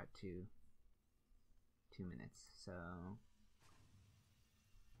are we? We're at 2 minutes, so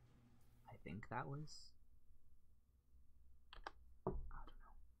I think that was, I don't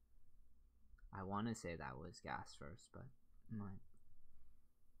know. I want to say that was gas first, but my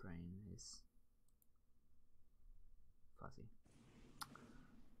brain is fuzzy.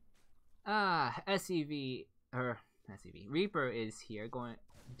 SCV Reaper is here going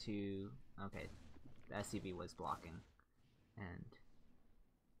to, okay, the SCV was blocking, and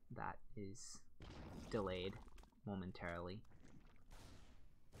that is delayed momentarily.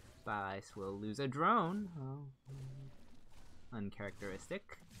 BioIce will lose a drone. Oh,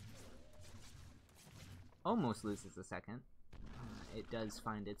 uncharacteristic. Almost loses a second. It does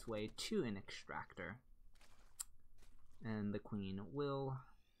find its way to an extractor. and the queen will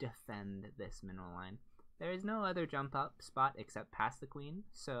defend this mineral line. There is no other jump up spot except past the queen,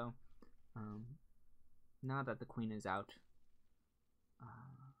 so now that the queen is out,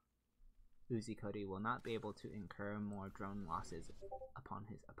 Uzikodi will not be able to incur more drone losses upon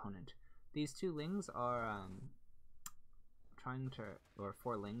his opponent. These two lings are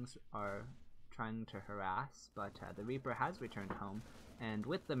four lings are trying to harass, but the Reaper has returned home, and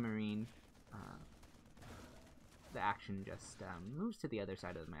with the Marine, the action just moves to the other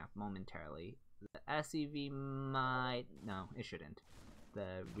side of the map momentarily. The SCV might... no, it shouldn't.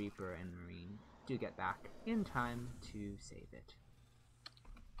 The Reaper and Marine do get back in time to save it.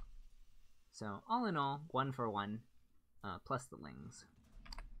 So, all in all, 1 for 1, plus the lings.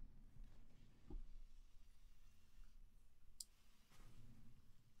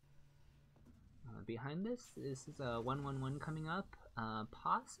 Behind this is a 1-1-1 coming up.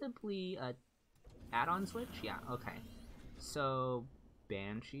 Possibly a add-on switch? Yeah, okay. So,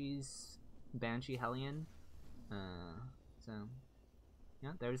 Banshee Hellion. So,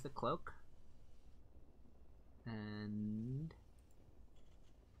 yeah, there's the cloak. And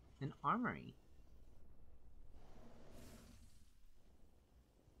an armory.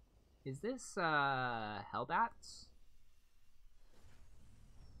 Is this Hellbats?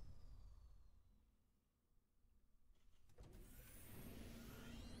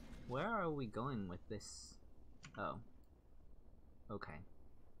 Where are we going with this? Oh. Okay.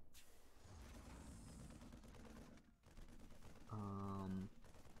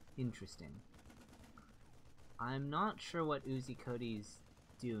 Interesting. I'm not sure what Uzikodi's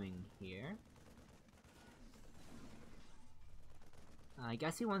doing here. I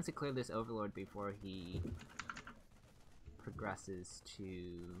guess he wants to clear this Overlord before he progresses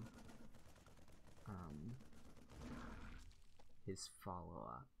to his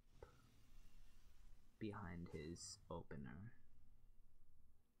follow-up behind his opener.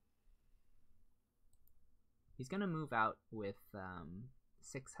 He's gonna move out with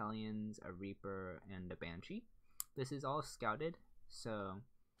 6 Hellions, a Reaper, and a Banshee. This is all scouted, so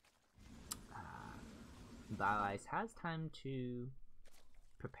BioIce has time to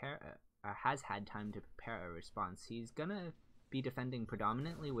prepare, has had time to prepare a response. He's gonna be defending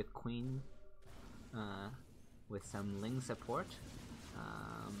predominantly with Queen, with some Ling support.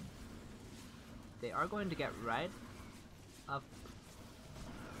 They are going to get right up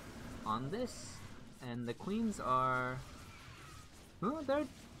on this, and the Queens are... well, they're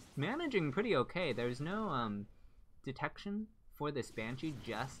managing pretty okay. There's no detection for this Banshee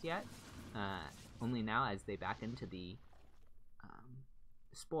just yet. Only now as they back into the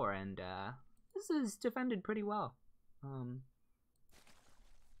Spore, and this is defended pretty well.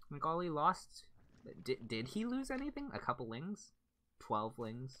 Magali lost... Did he lose anything? A couple lings? 12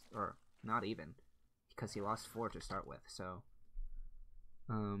 lings? Or not even, because he lost 4 to start with, so...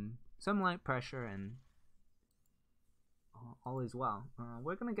 some light pressure and all is well.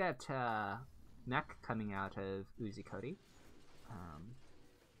 We're gonna get mech coming out of Uzikodi.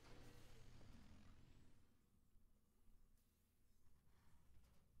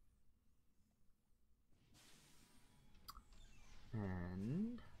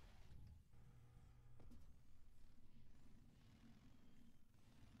 And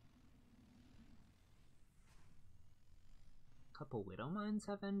a couple Widow Mines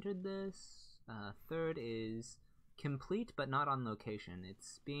have entered this. Third is complete but not on location.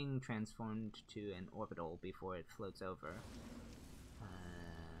 It's being transformed to an orbital before it floats over.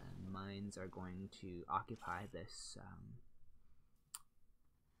 Mines are going to occupy this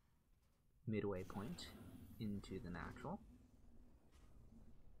midway point into the natural.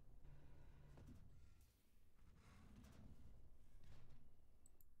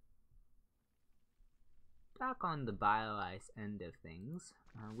 Back on the BioIce end of things,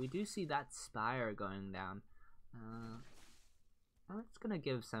 we do see that spire going down. That's gonna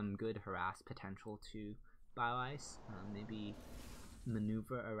give some good harass potential to BioIce. Maybe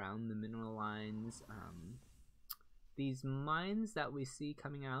maneuver around the mineral lines. These mines that we see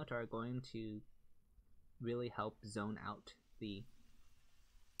coming out are going to really help zone out the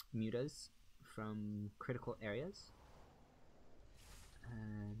mutas from critical areas.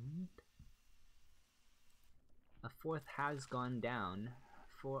 And a 4th has gone down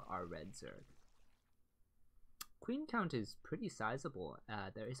for our red Zerg. Queen count is pretty sizable.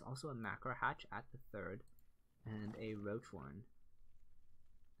 There is also a macro hatch at the 3rd and a roach warren.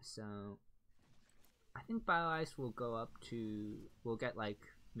 So I think BioIce will go up to, we'll get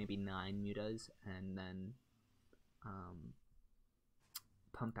like maybe 9 mutas and then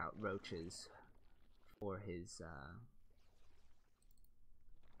pump out roaches for his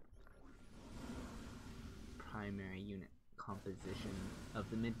primary unit composition of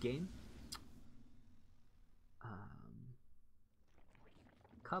the mid-game.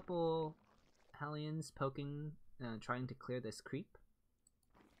 Couple Hellions poking, trying to clear this creep.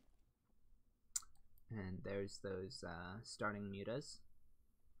 And there's those starting mutas.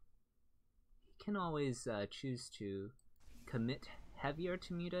 He can always choose to commit heavier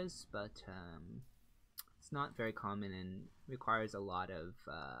to mutas, but it's not very common and requires a lot of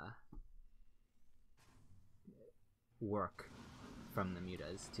work from the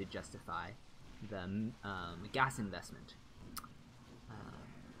mutas to justify the gas investment.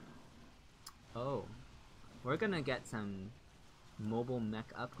 Oh, we're gonna get some mobile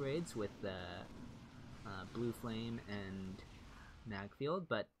mech upgrades with the Blue Flame and Magfield,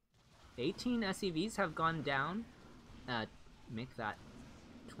 but 18 SCVs have gone down. Make that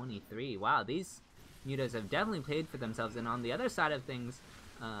 23. Wow, these mutas have definitely played for themselves. And on the other side of things,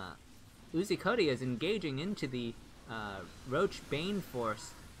 Uzi Cody is engaging into the Roach Bane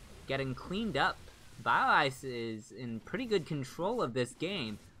force, getting cleaned up. BioIce is in pretty good control of this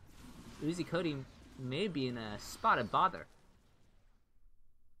game. Uzi Cody may be in a spot of bother.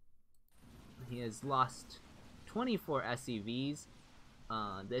 He has lost 24 SCVs.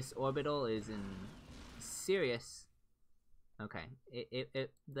 This orbital is in serious. Okay,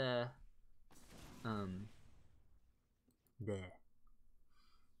 the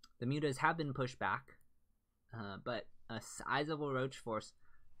mutas have been pushed back, but a sizable Roach force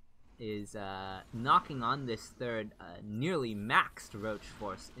is knocking on this third, nearly maxed Roach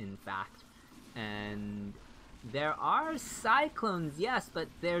force, in fact. And there are Cyclones, yes, but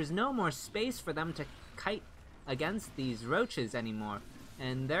there's no more space for them to kite against these Roaches anymore.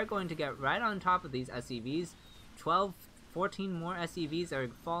 And they're going to get right on top of these SCVs. 14 more SCVs are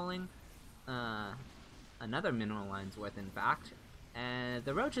falling. Another mineral line's worth, in fact. And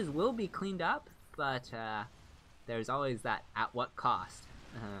the Roaches will be cleaned up, but there's always that at what cost.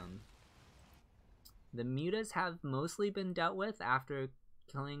 The mutas have mostly been dealt with after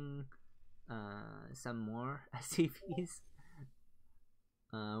killing some more SCVs.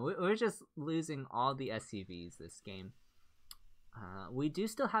 We're just losing all the SCVs this game. We do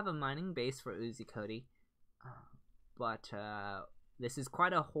still have a mining base for Uzi Cody, but this is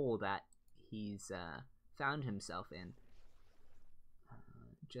quite a hole that he's found himself in.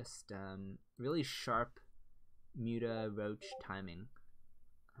 Just really sharp muta Roach timing.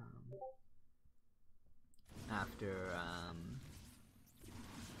 After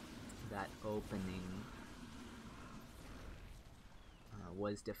that opening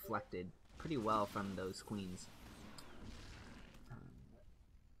was deflected pretty well from those queens.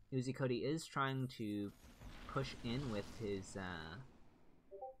 Uzi Cody is trying to push in with his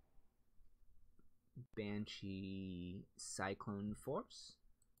Banshee Cyclone force,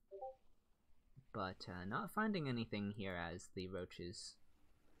 but not finding anything here as the Roaches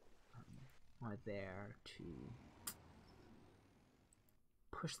are there to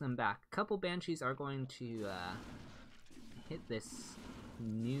push them back. A couple Banshees are going to hit this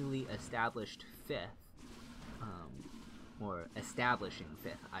newly established 5th, or establishing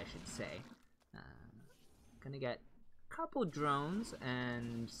 5th, I should say. Gonna get a couple drones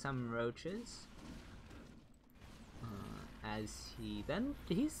and some Roaches. As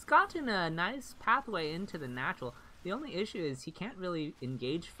he's gotten a nice pathway into the natural. The only issue is he can't really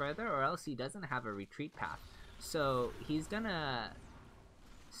engage further, or else he doesn't have a retreat path. So he's gonna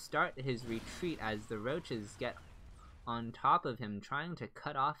start his retreat as the Roaches get on top of him, trying to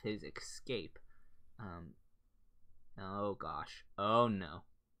cut off his escape. Oh gosh. Oh no.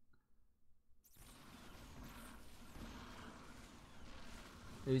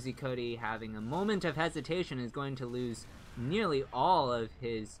 Uzi Cody, having a moment of hesitation, is going to lose nearly all of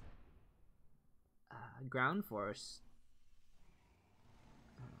his ground force.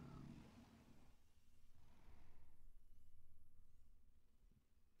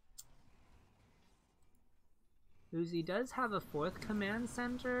 Uzi does have a 4th command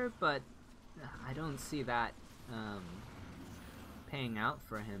center, but I don't see that paying out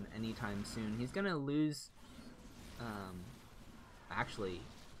for him anytime soon. He's gonna lose. Actually,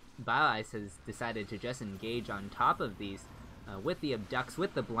 BioIce has decided to just engage on top of these with the abducts,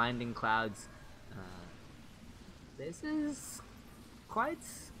 with the blinding clouds. This is quite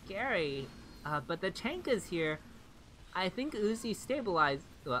scary, but the tank is here. I think Uzi stabilized.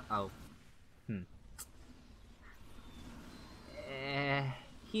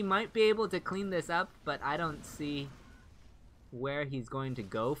 He might be able to clean this up, but I don't see where he's going to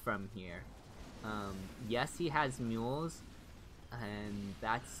go from here. Yes, he has mules, and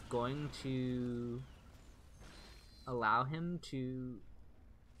that's going to allow him to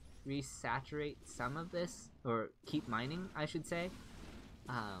resaturate some of this, or keep mining, I should say.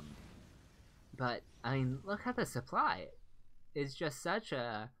 But I mean, look at the supply. It's just such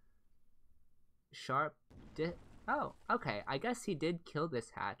a sharp oh, okay. I guess he did kill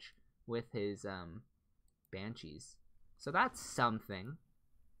this hatch with his banshees. So that's something.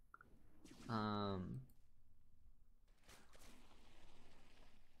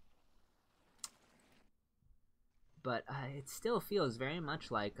 But it still feels very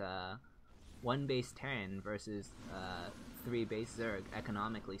much like a 1 base Terran versus 3 base Zerg,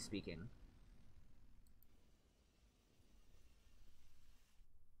 economically speaking.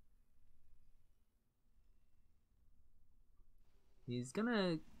 He's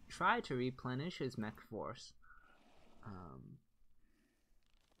gonna try to replenish his mech force.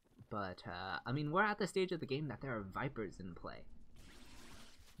 But I mean, we're at the stage of the game that there are Vipers in play.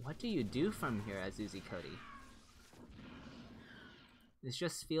 What do you do from here as Uzicody? This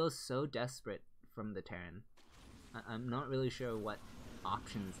just feels so desperate from the Terran. I'm not really sure what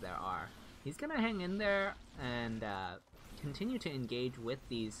options there are. He's gonna hang in there and continue to engage with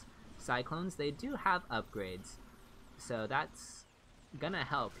these Cyclones. They do have upgrades, so that's gonna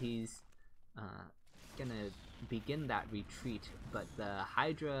help. He's gonna begin that retreat, but the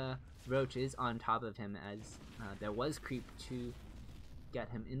Hydra Roach is on top of him, as there was creep to get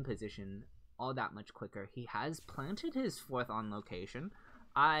him in position all that much quicker. He has planted his 4th on location.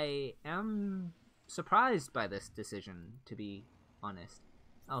 I am surprised by this decision, to be honest.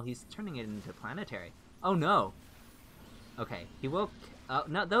 Oh, he's turning it into planetary. Oh no. Okay, he will. Oh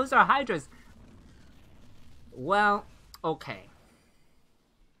no, those are Hydras. Well, okay.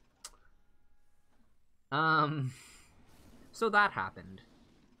 So that happened.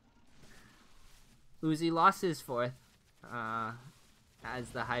 Uzi lost his 4th,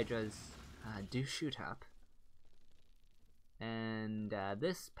 as the Hydras do shoot up. And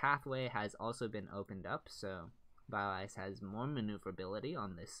this pathway has also been opened up, so BioIce has more maneuverability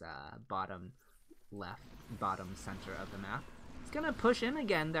on this bottom left, bottom center of the map. It's gonna push in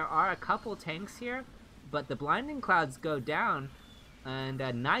again. There are a couple tanks here, but the blinding clouds go down, and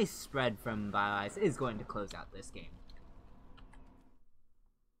a nice spread from BioIce is going to close out this game.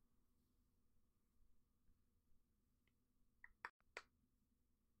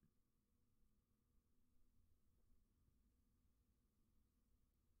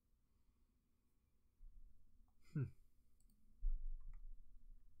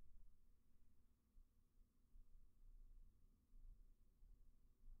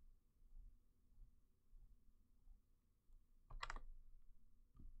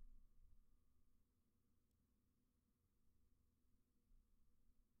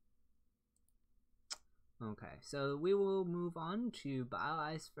 Okay, so we will move on to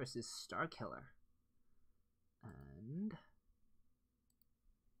BioIce versus Starkiller. And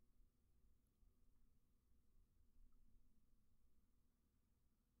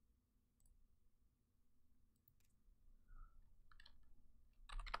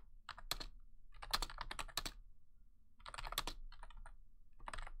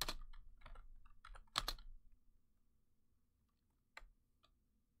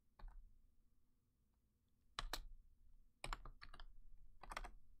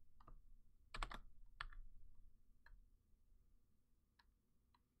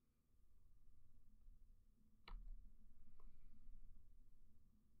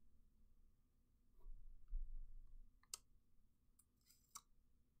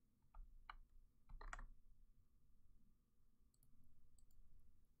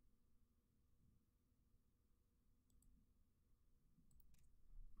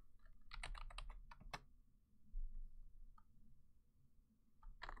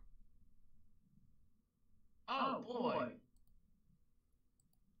Oh boy.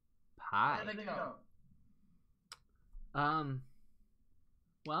 pie. Where'd they go?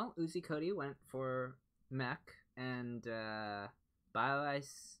 Well, Uzicody went for mech, and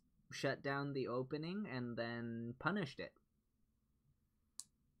BioIce shut down the opening and then punished it.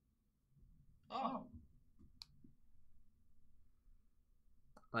 Oh.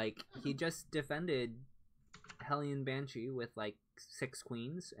 Like, he just defended Hellion Banshee with like 6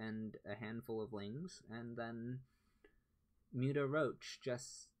 queens and a handful of lings, and then Muta Roach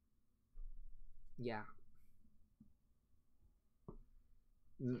just, yeah.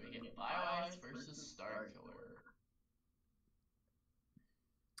 So we get BioIce versus Starkiller.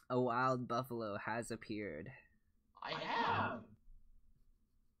 A wild buffalo has appeared. I have.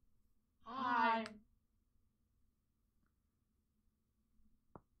 Hi.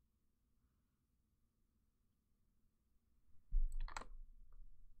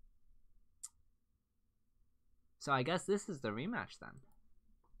 So I guess this is the rematch then.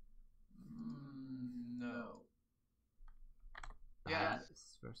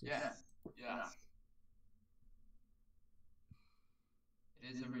 Yes. versus. Yes. Yes.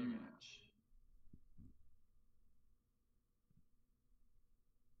 It is a rematch.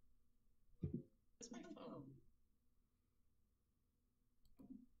 It's my phone.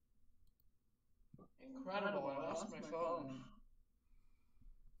 Incredible, I lost my phone.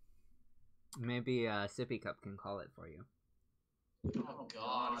 Maybe Sippy Cup can call it for you. Oh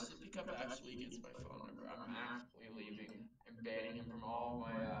god, if Sippy Cup actually gets my phone number, I'm actually leaving and banning him from all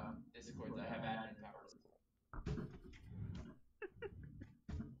my Discords I have admin powers.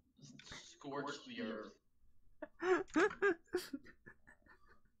 Just scorch the earth.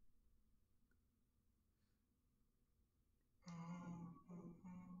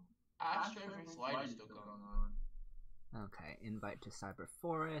 Astro vs. Light is still going on. Okay, invite to Cyber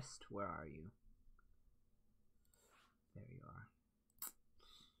Forest. Where are you? There you are.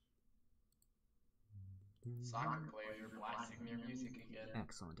 Soccer players are blasting their music again.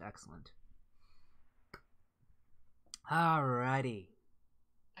 Excellent, excellent. Alrighty.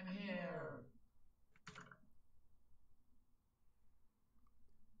 I'm here.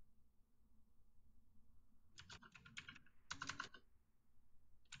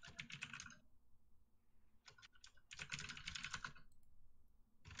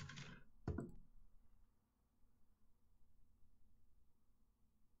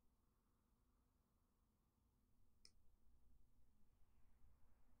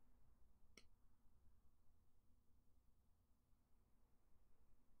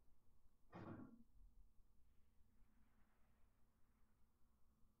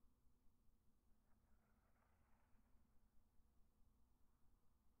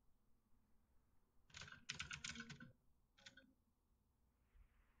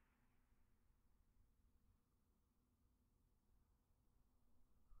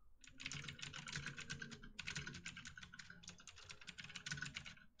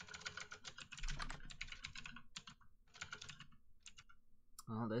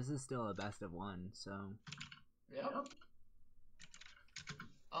 Well, this is still a best of one, so. Yep.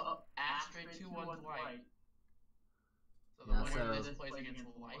 Oh, Astray 2-1 to Light. So the winner of this plays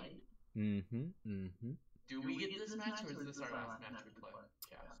against Light. Do we get this match, or is this our last match we play?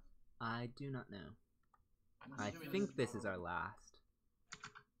 Cast. I do not know. I think this is our last.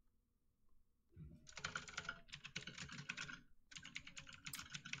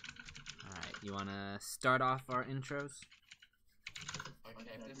 Alright, you wanna start off our intros?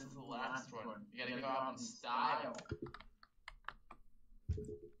 Okay, if this is the last one, you gotta go out in style.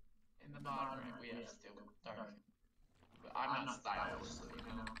 In the bottom right, we have still dark. But I'm not stylish, so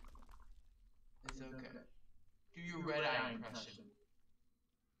you know. It's okay. Do your Red Eye impression.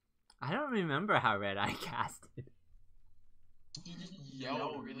 I don't remember how Red Eye casted. He just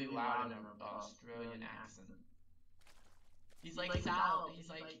yelled really loud in an Australian accent. He's like Sal. He's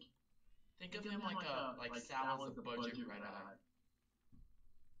like, think of him like Sal is a budget Red Eye.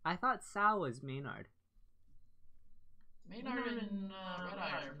 I thought Sal was Maynard. Maynard and Red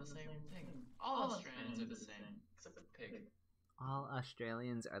Eye are from the same thing. All Australians are the same, except for Pig. All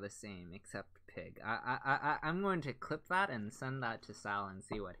Australians are the same except Pig. I'm going to clip that and send that to Sal and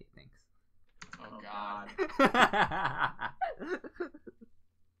see what he thinks. Oh God.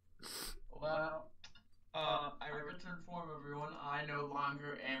 Well, I regret to inform everyone I no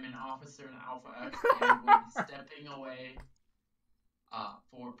longer am an officer in Alpha X and will be stepping away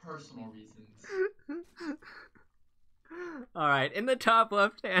for personal reasons. Alright, in the top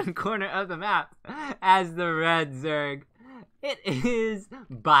left-hand corner of the map, as the red Zerg, it is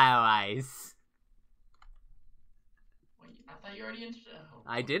Bio-Ice. Wait, I thought you already entered. Oh,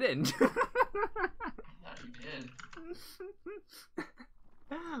 I didn't. I thought you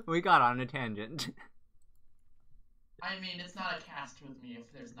did. We got on a tangent. I mean, it's not a cast with me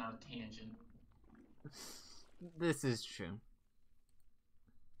if there's not a tangent. This is true.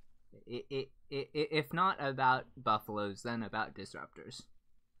 If not about buffaloes, then about disruptors.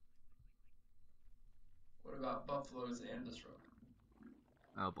 What about buffaloes and disrupt?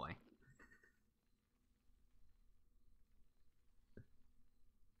 Oh boy.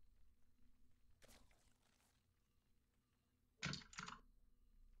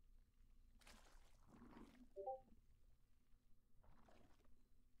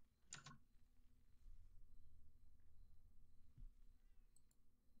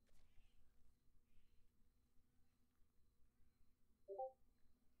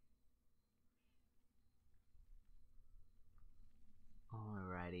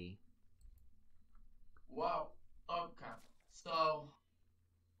 Alrighty. Whoa. Okay. So,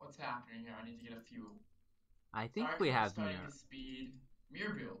 what's happening here? I need to get a few. I think we have starting mirror. to speed.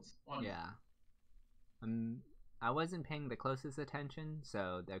 Mirror builds. One. Yeah. I wasn't paying the closest attention,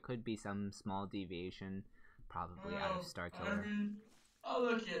 so there could be some small deviation, probably out of Star Killer. I mean, I'll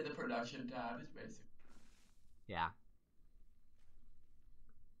look at the production tab. It's basic. Yeah.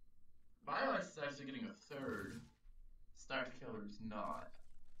 BioX is actually getting a third. Star Killer's not.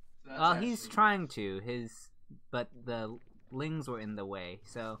 So that's Well, he's actually- trying to. But the lings were in the way,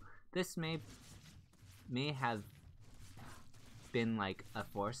 so this may have been like a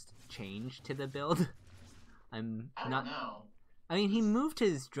forced change to the build. I don't know. I mean, he moved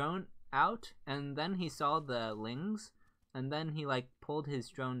his drone out, and then he saw the lings, and then he like pulled his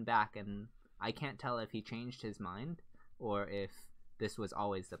drone back, and I can't tell if he changed his mind or if this was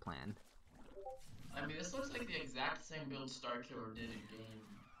always the plan. I mean, this looks like the exact same build Star Killer did in game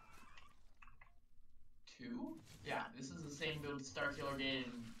 2? Yeah, this is the same build Star Killer did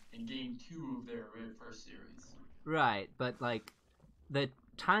in game 2 of their first series. Right, but like the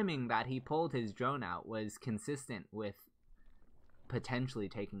timing that he pulled his drone out was consistent with potentially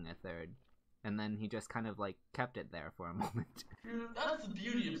taking a third, and then he just kind of like kept it there for a moment. Dude, that's the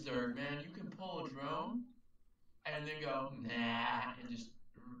beauty of Zerg, man. You can pull a drone and then go, nah, and just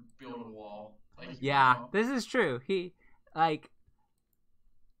build a wall. Like, Yeah, this is true. He, like,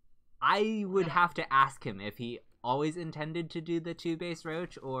 I would have to ask him if he always intended to do the 2-base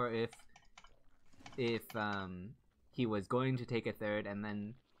roach, or if he was going to take a third and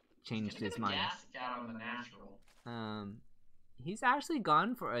then changed his mind. Gas out on the natural. He's actually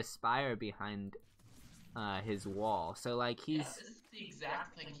gone for a spire behind his wall, so like he's. Yeah, this is the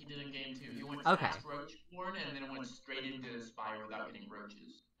exact thing he did in game 2. He went Okay. fast roach born and then went straight into the spire without getting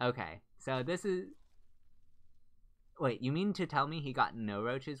roaches. Okay, so this is. Wait, you mean to tell me he got no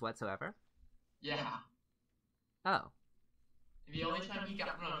roaches whatsoever? Yeah. Oh. The only time he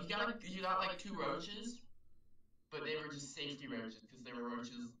got like 2 roaches, but they were just safety roaches because they were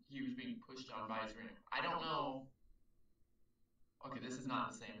roaches he was being pushed on by his ring. I don't know. Okay, this is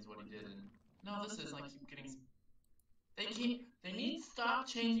not the same as what he did in. No, this is like keep getting. They need to stop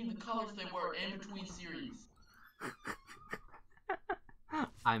changing the colors they were in between series.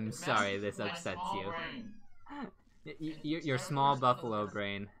 I'm It sorry messes this with my upsets small you. brain. Your small buffalo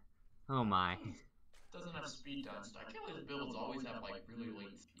brain. Oh my. Doesn't have speed done. Star Killer's builds always have like really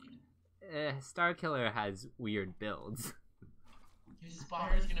late speed. Star Killer has weird builds. His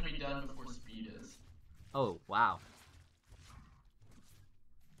spire is gonna be done before speed is. Oh, wow.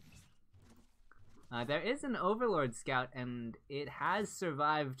 There is an Overlord Scout, and it has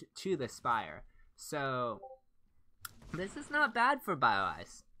survived to the Spire. So, this is not bad for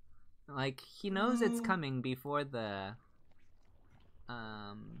BioIce. Like, he knows it's coming before the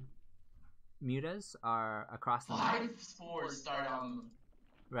mutas are across the map. 5 spores start on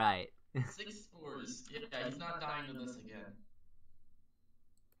Right. 6 spores. Yeah, he's not dying to this again.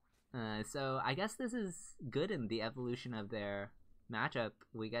 So, I guess this is good in the evolution of their matchup.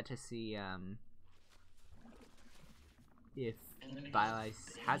 We get to see if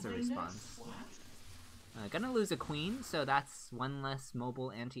BioIce has a response. Gonna lose a queen, so that's one less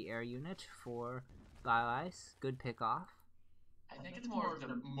mobile anti-air unit for BioIce. Good pick off. I think it's more of the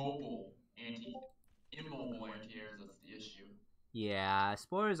immobile anti-airs that's the issue. Yeah,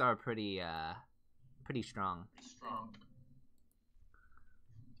 spores are pretty strong. Strong.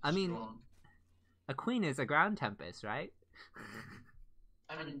 I mean, Strong. a queen is a ground tempest, right?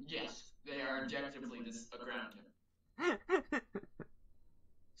 I mean, yes, they are objectively a ground type.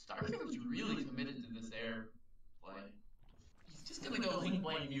 Starfield's really committed to this air play. He's just gonna go Link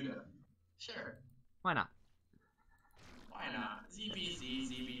Blade Muta. Sure. Why not? Why not? ZBC,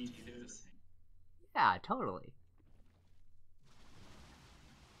 ZBT, do the same. Yeah, totally.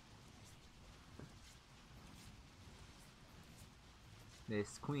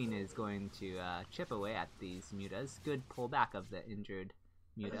 This queen is going to chip away at these mutas. Good pullback of the injured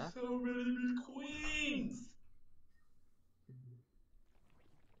muta. There's so many queens!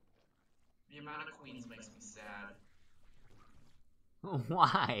 The amount of queens makes me sad.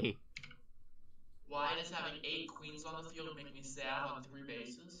 Why? Why does having 8 queens on the field make me sad on 3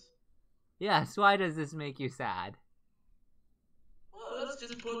 bases? Yes, why does this make you sad? Well, let's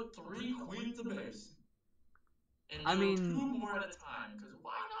just put 3 queens a base. And I do mean- 2 more at a time, because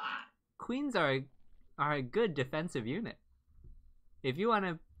why not? Queens are a good defensive unit. If you want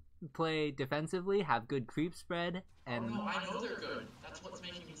to play defensively, have good creep spread, and Oh no, I know they're good. That's what's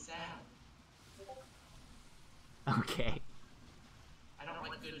making me sad. okay. I don't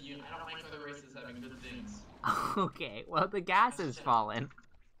like I don't like other races having good things. Okay, well the gas has fallen.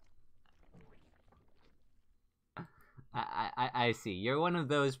 I see. You're one of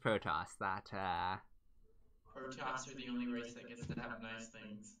those Protoss that Protoss are the only race that gets to have nice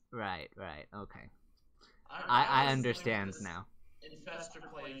things. right, okay. I was like understand this now. infestor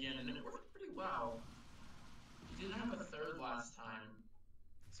play again, and it worked pretty well. He did have a third last time,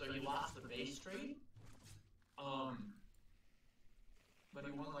 so he lost the base trade. But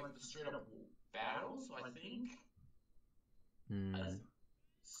he won like the straight up battle, so I think, Hmm.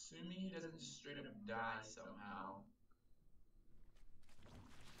 assuming he doesn't just straight up die somehow.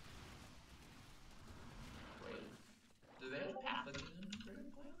 Wait, do they have pathogen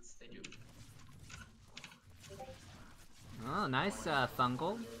infiltrated plants? They do. Oh, nice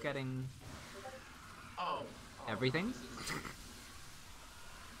fungal getting Oh, everything. This is,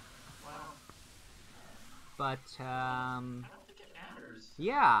 well, But I don't think it matters.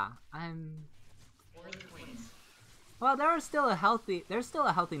 yeah, I'm. Where are the queens? Well, there's still a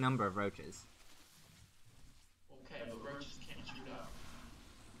healthy number of roaches. Okay, but roaches can't shoot up.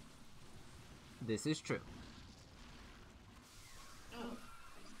 This is true. No,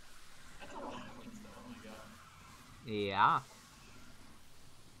 that's a lot of queens though. Oh my god. Yeah.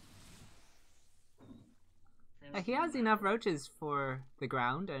 He has enough roaches for the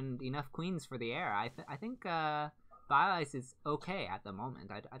ground and enough queens for the air. I think Bio-Ice is okay at the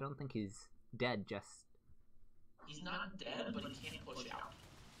moment. I don't think he's dead just... He's not dead, but he can't push out.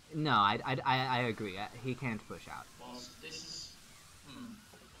 No, I agree. He can't push out. Well, this is... I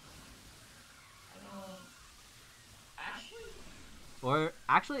don't... Actually... Or,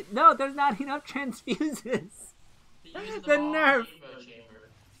 actually, no, there's not enough transfuses! The nerf! Chamber.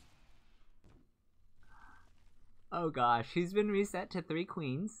 Oh gosh, he's been reset to 3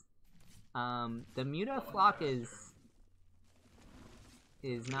 queens. The Mutaflock is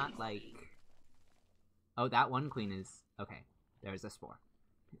not like... Oh, that one queen is... Okay, there's a spore.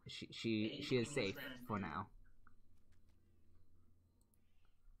 She is safe for now.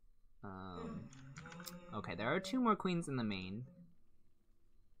 Okay, there are 2 more queens in the main.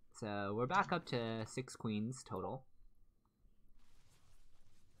 So we're back up to 6 queens total.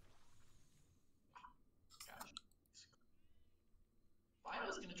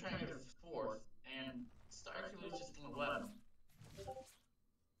 Bio's gonna try and get a 4th, and Starkiller's just gonna let him.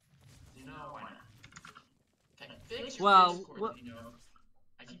 You know, why not? Okay, fix your Discord, you know.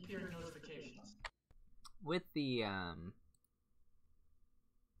 I keep hearing notifications. With the,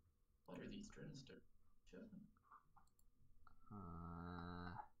 What are these drones doing?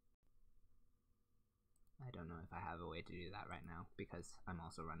 I don't know if I have a way to do that right now, because I'm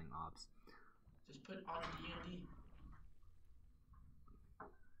also running OBS. Just put on D&D.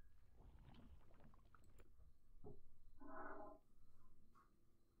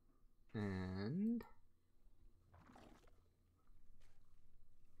 And...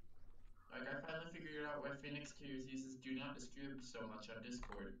 Like, I finally figured out why Phoenix Clears uses do not disturb so much on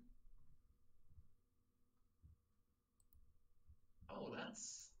Discord. Oh,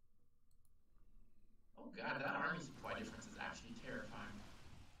 that's... Oh god, that army supply difference is actually terrifying.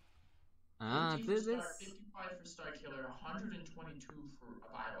 This... 55 for Starkiller, 122 for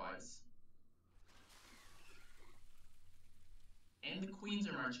Bio-Ice. And the queens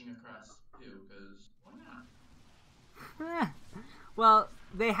are marching across, too, because why not? Well,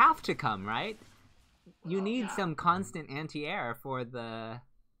 they have to come, right? Well, you need yeah. some constant anti-air for the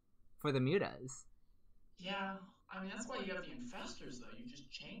mutas. Yeah, I mean, that's why you have the infestors, though. You just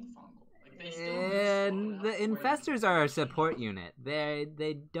chain fungal. Like, they still And the infestors are a support unit. They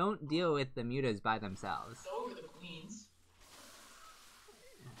don't deal with the mutas by themselves. So are the queens.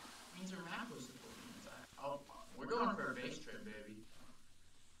 Queens are macro support units. Oh, we're going for a base trade, baby.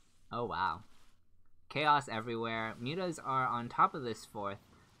 Oh, wow. Chaos everywhere. Mutas are on top of this 4th.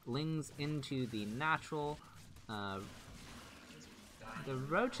 Lings into the natural. The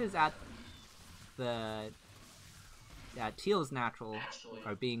roaches at Teal's natural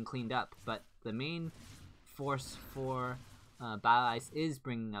are being cleaned up, but the main force for Bio-Ice is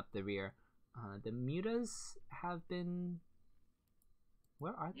bringing up the rear. The mutas have been...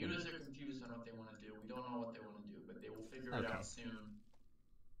 Where are they? Mutas are confused on what they want to do. We don't know what they want to do, but they will figure it out soon.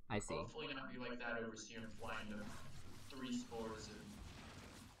 I see. Hopefully not be like that Overseer and flying to 3 spores and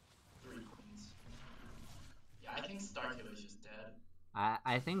 3 queens. Yeah, I think Starkiller's just dead.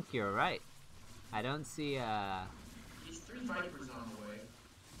 I think you're right. I don't see These 3 Vipers on the way.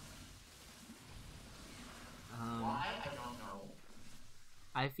 Why? I don't know.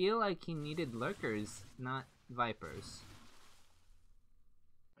 I feel like he needed lurkers, not vipers.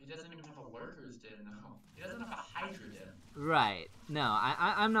 He doesn't even have a lurkers den, though. He doesn't have a Hydra den. Right. No,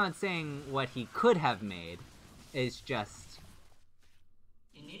 I'm not saying what he could have made. It's just...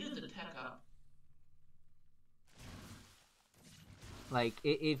 He needed to tech up. Like,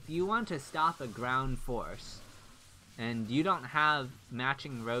 if you want to stop a ground force, and you don't have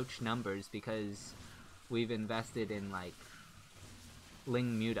matching roach numbers because we've invested in like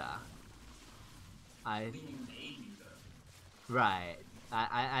Ling Muta. Being made Muta. Right.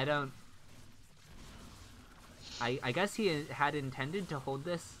 I don't. I guess he had intended to hold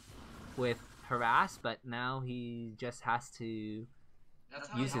this with Harass, but now he just has to That's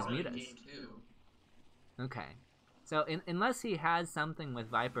how use he his held it in mutas. game 2. Okay. So unless he has something with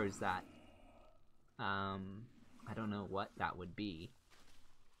Vipers that, I don't know what that would be.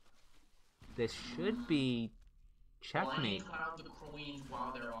 This should be checkmate. Blinding Cloud the Queens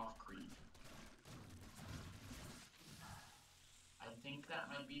while they're off creep. I think that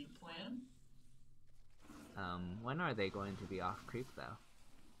might be the plan. When are they going to be off creep though?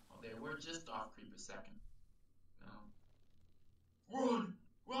 Well, they were just off creep a second. No. Run!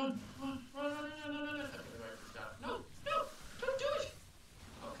 Run! Run! Run! Run! Run! Run! Run! Okay, the Viper's got it. No! No! Don't do it!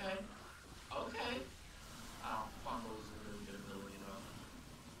 Okay. Okay. Oh, Fumble is a really good ability though.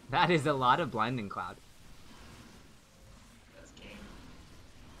 That is a lot of Blinding Cloud. That's game.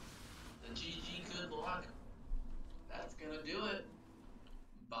 The GG good luck. That's gonna do it.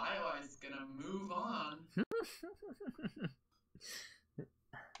 BioIce's gonna move on.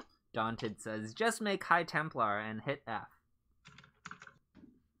 Daunted says, just make High Templar and hit F.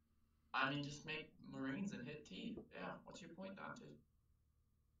 I mean, just make Marines and hit T. Yeah, what's your point, Daunted?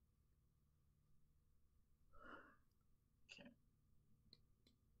 Okay.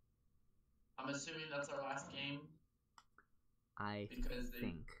 I'm assuming that's our last game. I because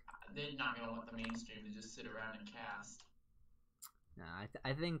think. they're not gonna let the mainstream to just sit around and cast. No,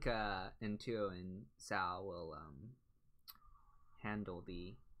 I think Intuo and Sal will handle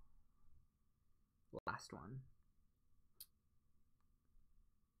the last one.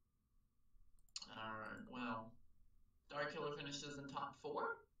 Alright, well, Darkkiller finishes in top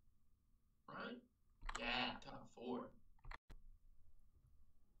 4, right? Yeah, top 4.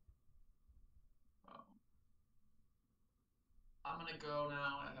 I'm gonna go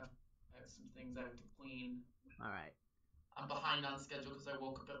now. I have some things I have to clean. Alright. I'm behind on schedule because I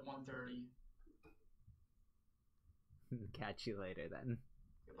woke up at 1:30. Catch you later then.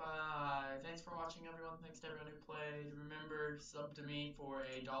 Goodbye. Thanks for watching, everyone. Thanks to everyone who played. Remember, sub to me for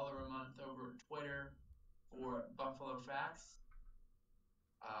 $1 a month over Twitter for Buffalo Facts.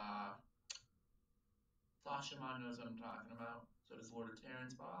 Sasha Mon knows what I'm talking about. So does Lord of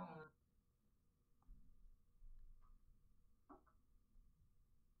Terrence. Bye.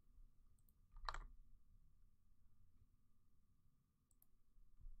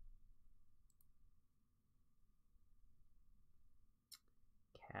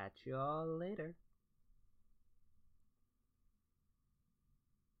 Catch you all later.